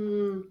 Oh.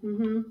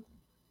 Mm-hmm.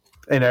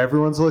 And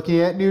everyone's looking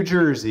at New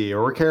Jersey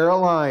or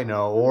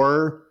Carolina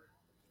or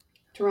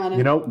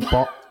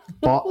Toronto.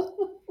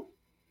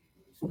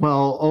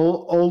 Well,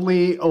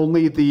 only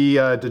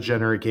the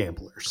degenerate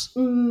gamblers.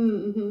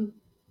 Mm-hmm.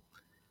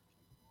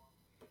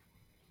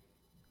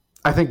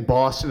 I think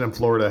Boston and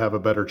Florida have a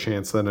better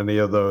chance than any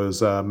of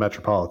those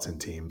metropolitan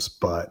teams.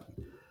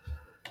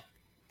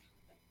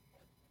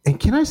 And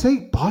can I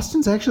say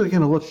Boston's actually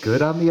going to look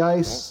good on the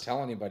ice? Don't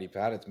tell anybody,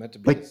 Pat. It's meant to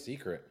be a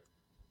secret.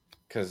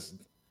 Because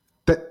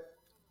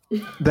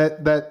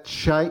that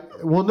shy.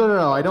 Well,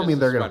 no. I don't mean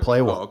they're going to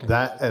play well. Okay.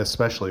 That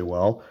especially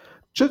well.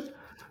 Just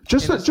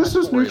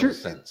as New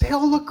Jersey, they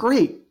all look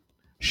great.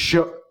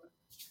 Sure.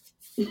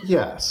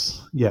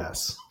 Yes. Yeah,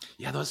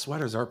 those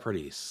sweaters are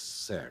pretty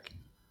sick.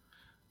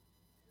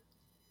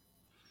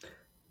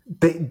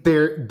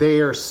 They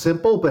are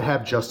simple, but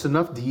have just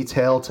enough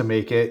detail to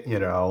make it,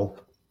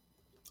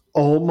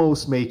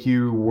 almost make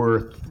you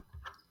worth.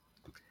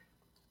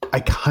 I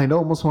kind of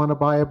almost want to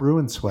buy a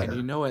Bruins sweater.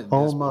 And at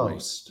this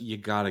point, you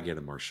got to get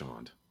a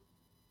Marchand.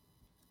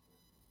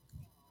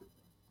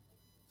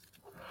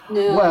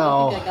 No,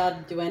 Well- I don't think I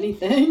got to do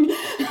anything.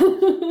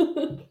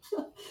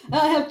 I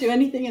don't have to do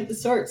anything of the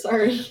sort.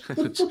 Sorry.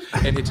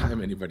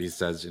 Anytime anybody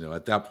says,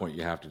 at that point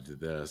you have to do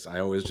this, I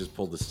always just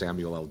pull the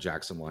Samuel L.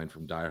 Jackson line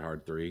from Die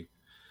Hard 3.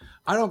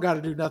 I don't got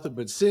to do nothing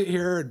but sit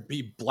here and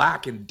be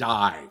black and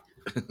die.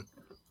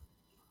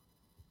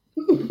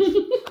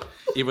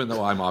 Even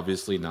though I'm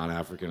obviously not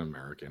African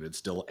American, it's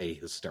still a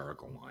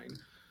hysterical line.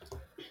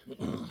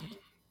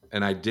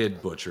 And I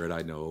did butcher it.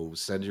 I know.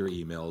 Send your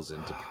emails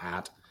into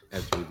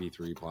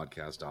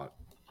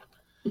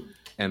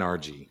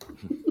pat@3b3podcast.nrg.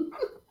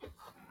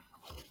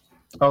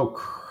 Oh,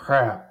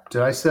 crap.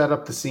 Did I set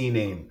up the C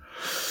name?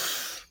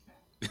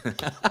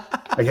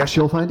 I guess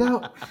you'll find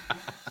out.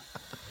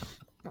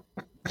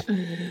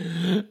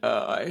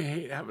 I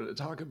hate having to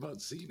talk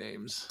about C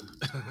names.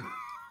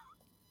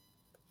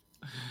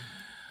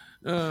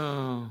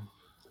 Oh.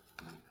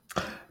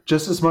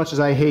 Just as much as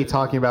I hate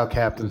talking about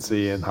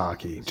captaincy in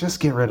hockey. Just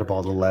get rid of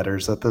all the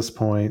letters at this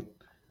point.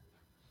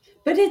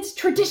 But it's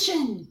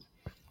tradition.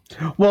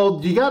 Well,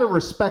 you got to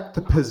respect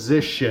the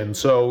position.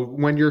 So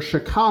when you're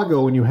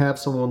Chicago and you have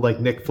someone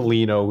like Nick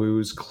Foligno,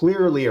 who's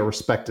clearly a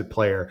respected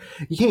player,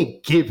 you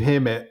can't give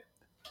him a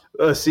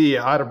C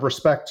out of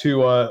respect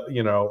to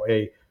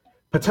a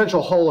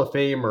potential Hall of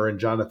Famer in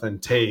Jonathan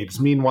Taves.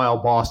 Meanwhile,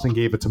 Boston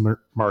gave it to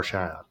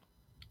Marchand,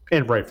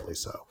 and rightfully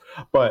so.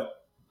 But,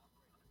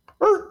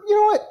 or you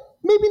know what?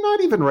 Maybe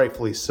not even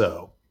rightfully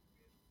so.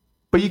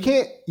 But you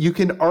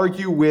can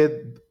argue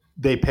with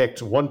they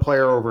picked one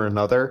player over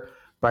another.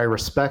 But I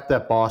respect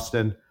that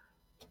Boston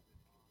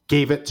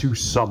gave it to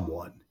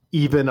someone,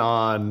 even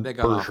on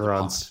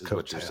Bergeron's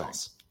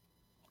coattails.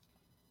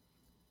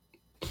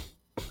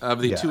 Of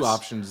the two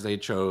options, they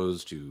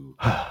chose to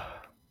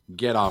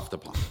get off the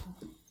puck.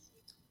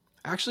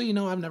 Actually,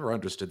 I've never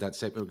understood that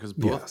statement because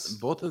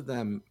both of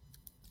them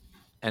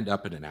end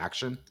up in an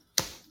action.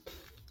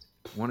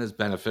 One is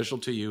beneficial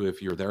to you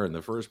if you're there in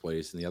the first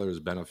place, and the other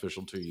is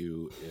beneficial to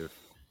you if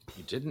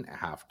you didn't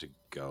have to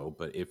go.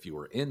 But if you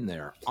were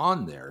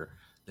on there,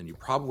 then you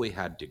probably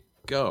had to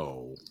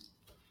go.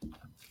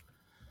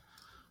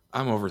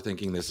 I'm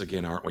overthinking this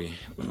again, aren't we?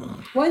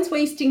 One's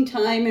wasting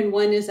time and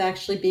one is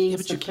actually being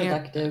so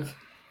productive.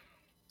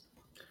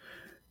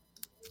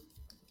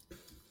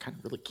 Kind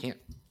of really can't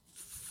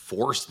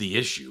force the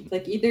issue.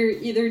 Like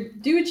either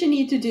do what you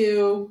need to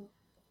do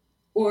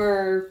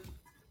or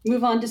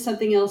move on to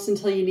something else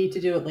until you need to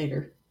do it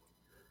later.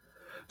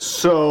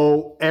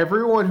 So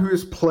everyone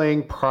who's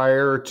playing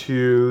prior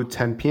to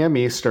 10 p.m.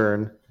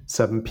 Eastern,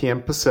 7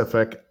 p.m.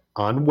 Pacific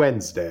on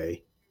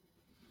Wednesday,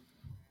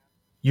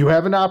 you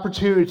have an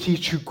opportunity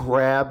to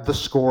grab the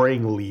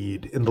scoring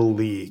lead in the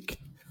league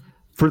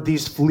for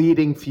these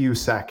fleeting few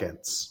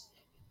seconds.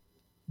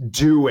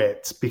 Do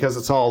it, because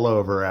it's all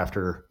over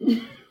after,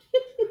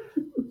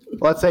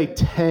 let's say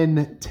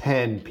 10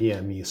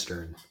 p.m.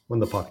 Eastern when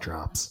the puck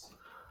drops.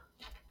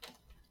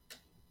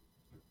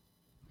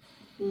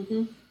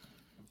 Mm-hmm.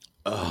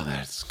 Oh,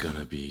 that's going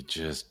to be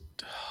just,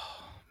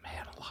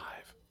 man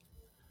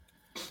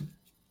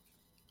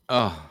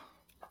alive.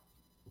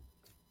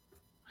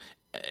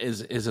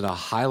 Is it a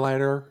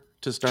highlighter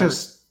to start?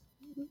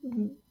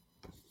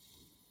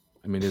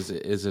 I mean, is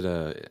it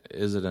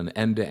an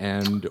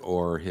end-to-end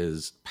or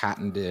his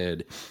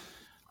patented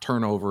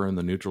turnover in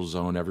the neutral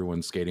zone?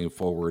 Everyone's skating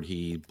forward.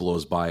 He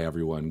blows by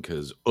everyone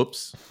because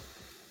oops,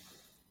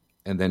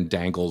 and then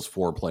dangles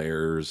 4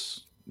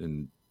 players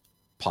and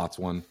pots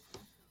one.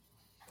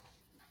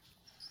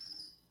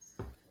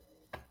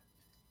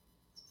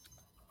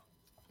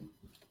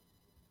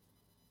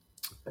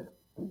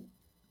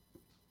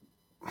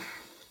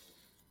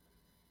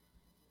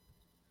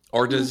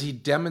 Or does he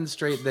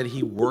demonstrate that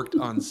he worked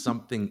on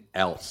something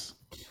else?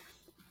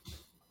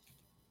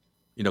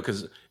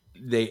 Because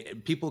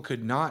people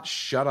could not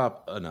shut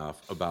up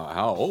enough about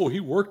how, he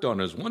worked on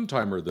his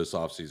one-timer this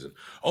offseason.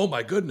 Oh,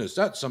 my goodness,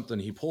 that's something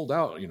he pulled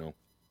out,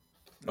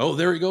 Oh,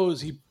 there he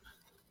goes.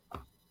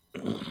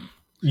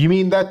 You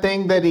mean that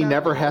thing that he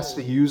never has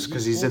to use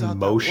because he's in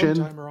motion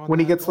when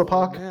he gets the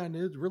puck? Man,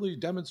 it really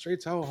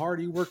demonstrates how hard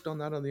he worked on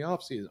that on the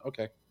offseason.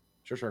 Okay,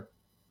 sure.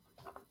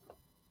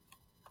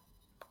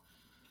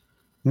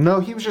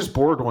 No, he was just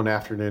bored one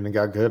afternoon and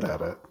got good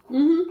at it.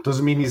 Mm-hmm.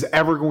 Doesn't mean he's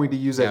ever going to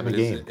use it in the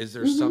game. Is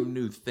there some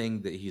new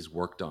thing that he's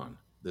worked on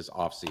this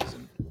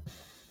offseason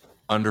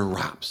under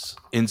wraps,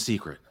 in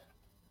secret?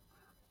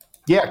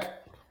 Yeah.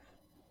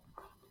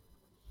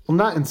 Well,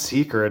 not in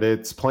secret.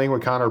 It's playing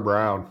with Connor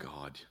Brown.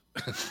 God.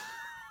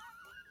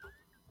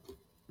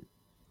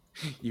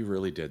 You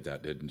really did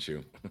that, didn't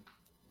you?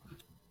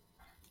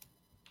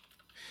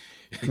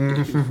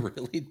 You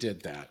really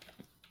did that.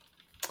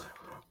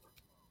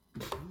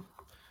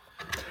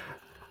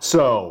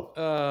 So,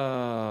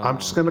 I'm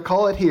just going to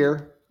call it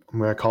here. I'm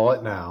going to call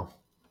it now.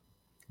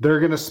 They're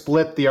going to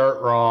split the Art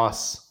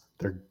Ross.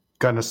 They're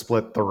going to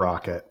split the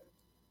Rocket.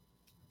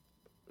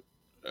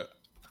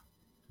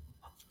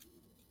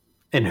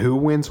 And who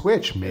wins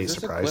which may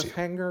surprise you. Is this a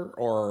cliffhanger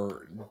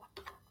or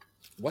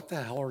what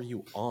the hell are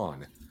you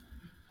on?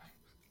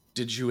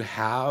 Did you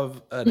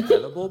have an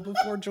edible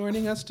before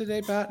joining us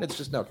today, Pat? It's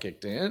just now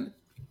kicked in.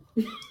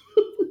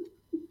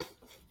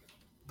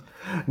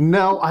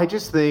 No, I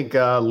just think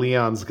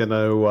Leon's going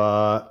to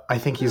I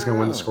think he's going to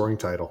win the scoring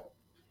title.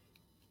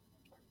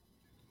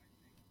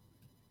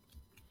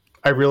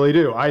 I really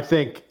do. I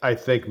think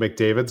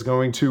McDavid's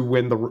going to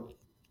win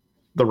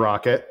the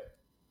Rocket.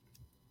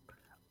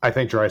 I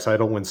think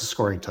Draisaitl wins the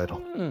scoring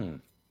title.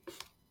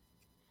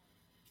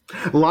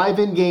 Live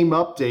in-game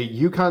update.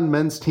 Yukon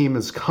men's team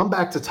has come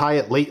back to tie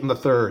it late in the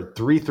third.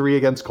 3-3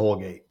 against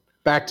Colgate.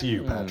 Back to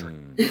you, Patrick.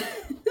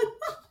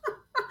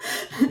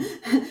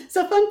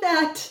 So fun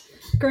fact,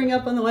 growing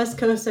up on the West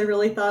Coast, I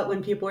really thought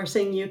when people were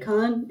saying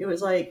Yukon, it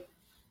was like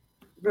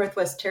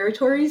Northwest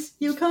Territories,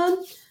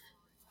 Yukon.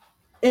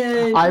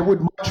 And I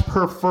would much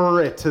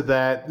prefer it to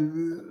that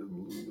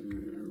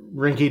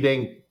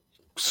rinky-dink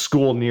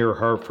school near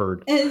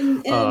Hartford. I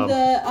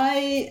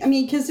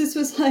mean, because this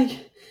was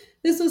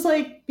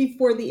like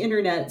before the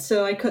internet,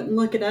 so I couldn't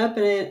look it up,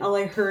 and all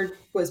I heard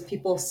was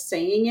people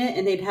saying it,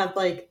 and they'd have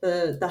like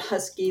the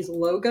Huskies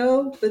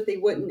logo, but they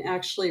wouldn't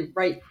actually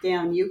write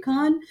down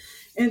Yukon.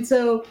 And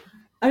so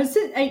I just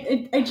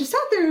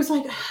sat there and was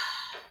like,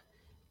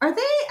 are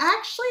they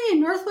actually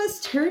in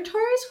Northwest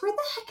Territories? Where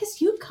the heck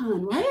is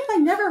Yukon? Why have I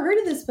never heard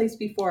of this place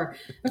before?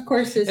 Of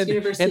course, it's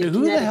University of Connecticut.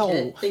 And who the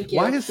hell? Thank you.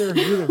 Why is there a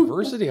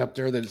university up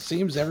there that it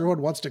seems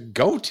everyone wants to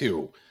go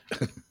to?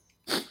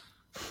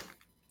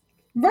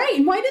 Right,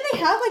 and why do they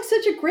have like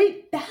such a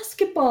great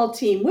basketball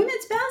team,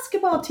 women's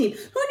basketball team? Who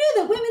knew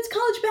that women's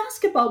college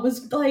basketball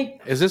was like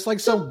is this like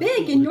so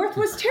big in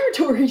Northwest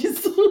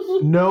Territories?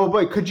 No,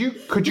 but could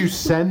you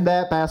send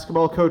that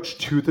basketball coach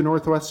to the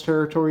Northwest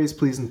Territories,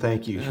 please and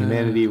thank you?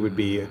 Humanity would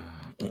be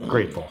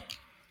grateful.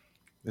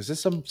 Is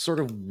this some sort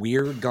of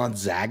weird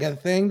Gonzaga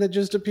thing that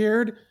just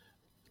appeared?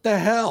 What the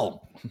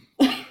hell?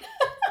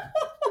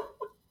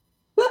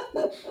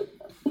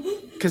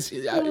 Because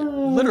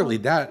literally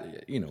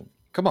that,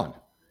 come on.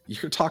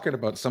 You're talking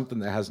about something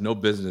that has no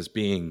business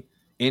being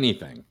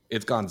anything.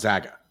 It's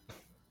Gonzaga.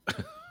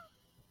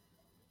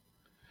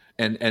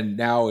 and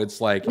now it's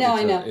like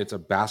it's a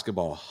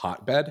basketball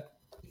hotbed.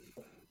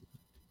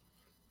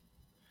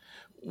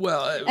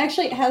 Well,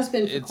 actually, it has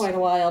been for quite a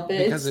while, but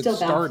it's still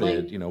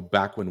started, baffling.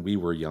 Back when we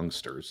were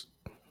youngsters.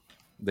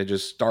 They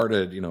just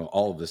started,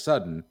 all of a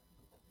sudden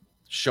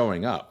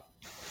showing up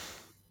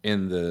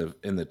in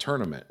the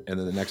tournament, and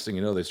then the next thing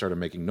you know, they started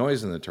making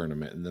noise in the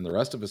tournament, and then the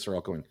rest of us are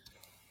all going,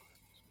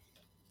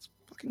 "It's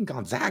fucking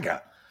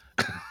Gonzaga."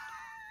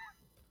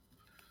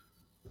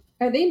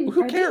 Are they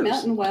cares?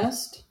 Mountain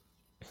West?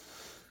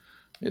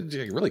 It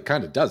really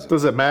kind of doesn't.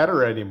 Does it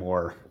matter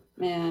anymore?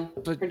 Yeah,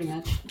 pretty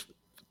much. What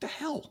the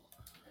hell?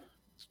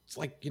 It's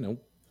like, you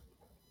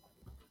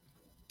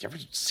ever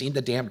seen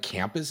the damn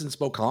campus in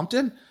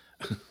Spokompton?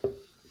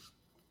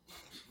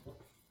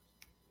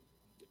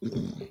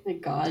 My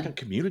God. It's like a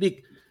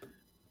community.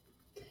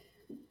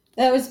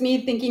 That was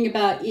me thinking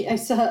about, I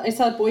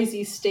saw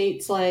Boise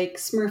State's like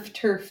Smurf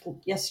turf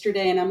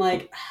yesterday, and I'm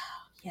like, oh,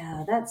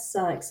 yeah, that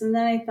sucks. And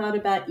then I thought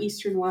about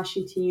Eastern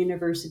Washington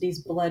University's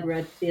Blood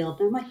Red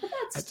Field, and I'm like, well,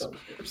 that's still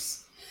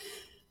worse.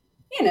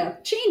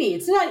 Cheney,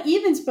 it's not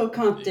even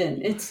Spokompton.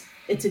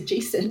 It's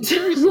adjacent.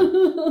 Does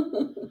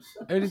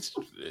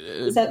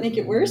that make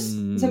it worse?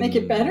 Does that make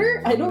it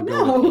better? I don't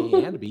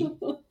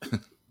know.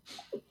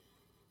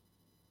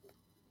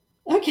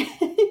 Okay.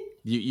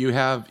 You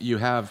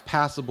have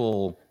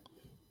passable,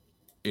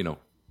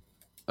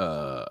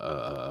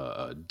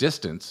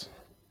 distance,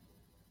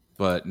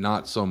 but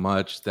not so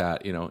much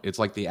that it's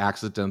like the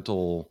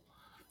accidental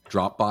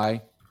drop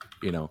by.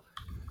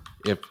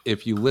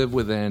 If you live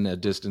within a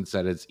distance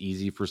that it's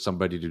easy for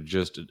somebody to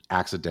just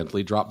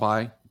accidentally drop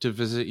by to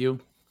visit you,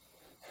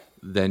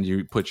 then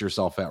you put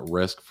yourself at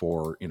risk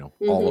for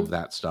all of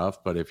that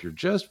stuff. But if you're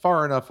just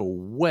far enough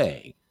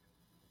away,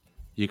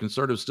 you can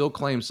sort of still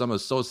claim some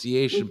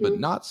association, but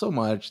not so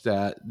much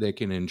that they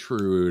can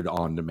intrude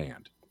on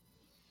demand.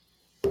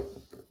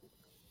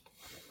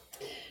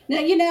 Now,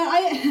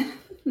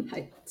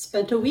 I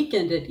spent a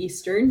weekend at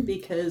Eastern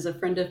because a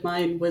friend of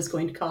mine was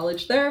going to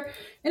college there,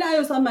 and I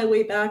was on my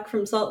way back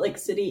from Salt Lake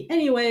City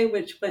anyway,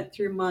 which went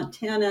through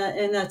Montana,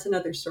 and that's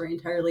another story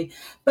entirely.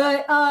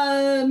 But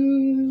at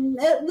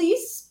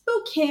least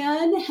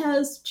Spokane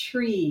has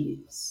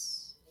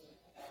trees.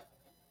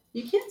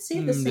 You can't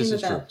say the same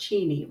about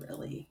Cheney,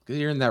 really.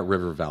 You're in that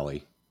river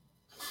valley.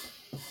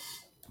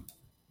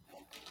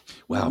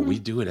 Wow, we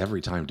do it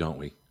every time, don't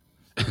we?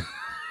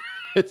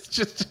 It's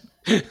just...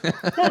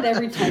 Not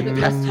every time, but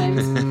most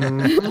times.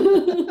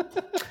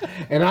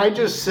 And I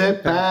just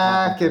sit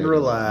back and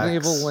relax.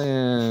 Naval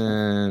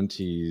land.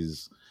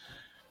 He's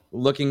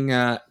looking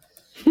at...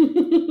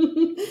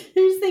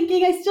 He's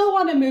thinking, I still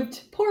want to move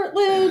to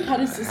Portland. How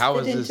does this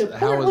fit into Portland?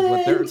 How is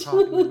what they're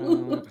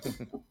talking about?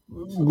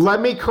 Let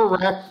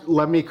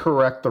me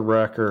correct the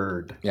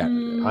record. Yeah.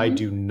 I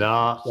do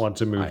not want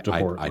to move to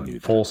Portland. I knew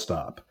that. Full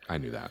stop. I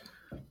knew that.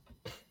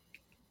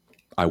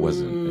 I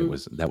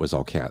wasn't. That was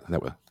all cat.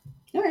 That was.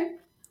 All right.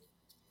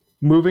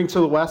 Moving to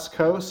the West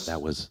Coast.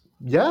 That was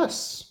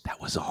Yes. That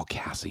was all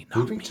Cassie. Not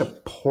Moving me. to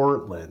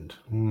Portland.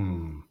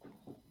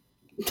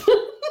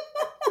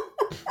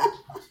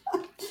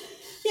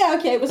 Yeah,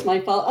 okay, it was my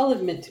fault. I'll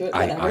admit to it.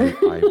 Whatever.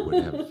 I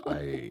would have,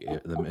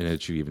 the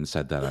minute you even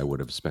said that, I would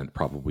have spent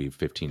probably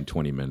 15,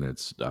 20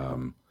 minutes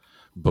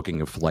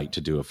booking a flight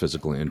to do a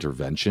physical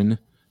intervention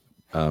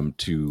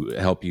to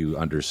help you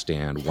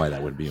understand why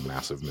that would be a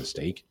massive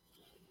mistake.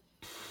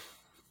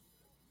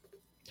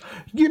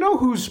 You know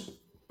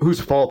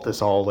whose fault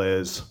this all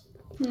is?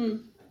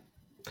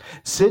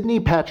 Sidney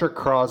Patrick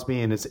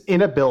Crosby and his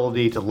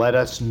inability to let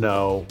us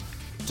know,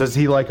 does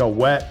he like a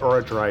wet or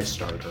a dry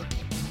starter?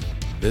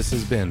 This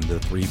has been the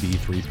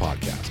 3v3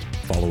 Podcast.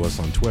 Follow us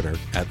on Twitter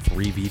at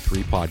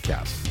 3v3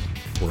 Podcast.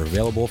 We're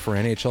available for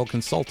NHL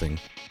consulting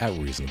at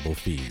reasonable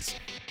fees.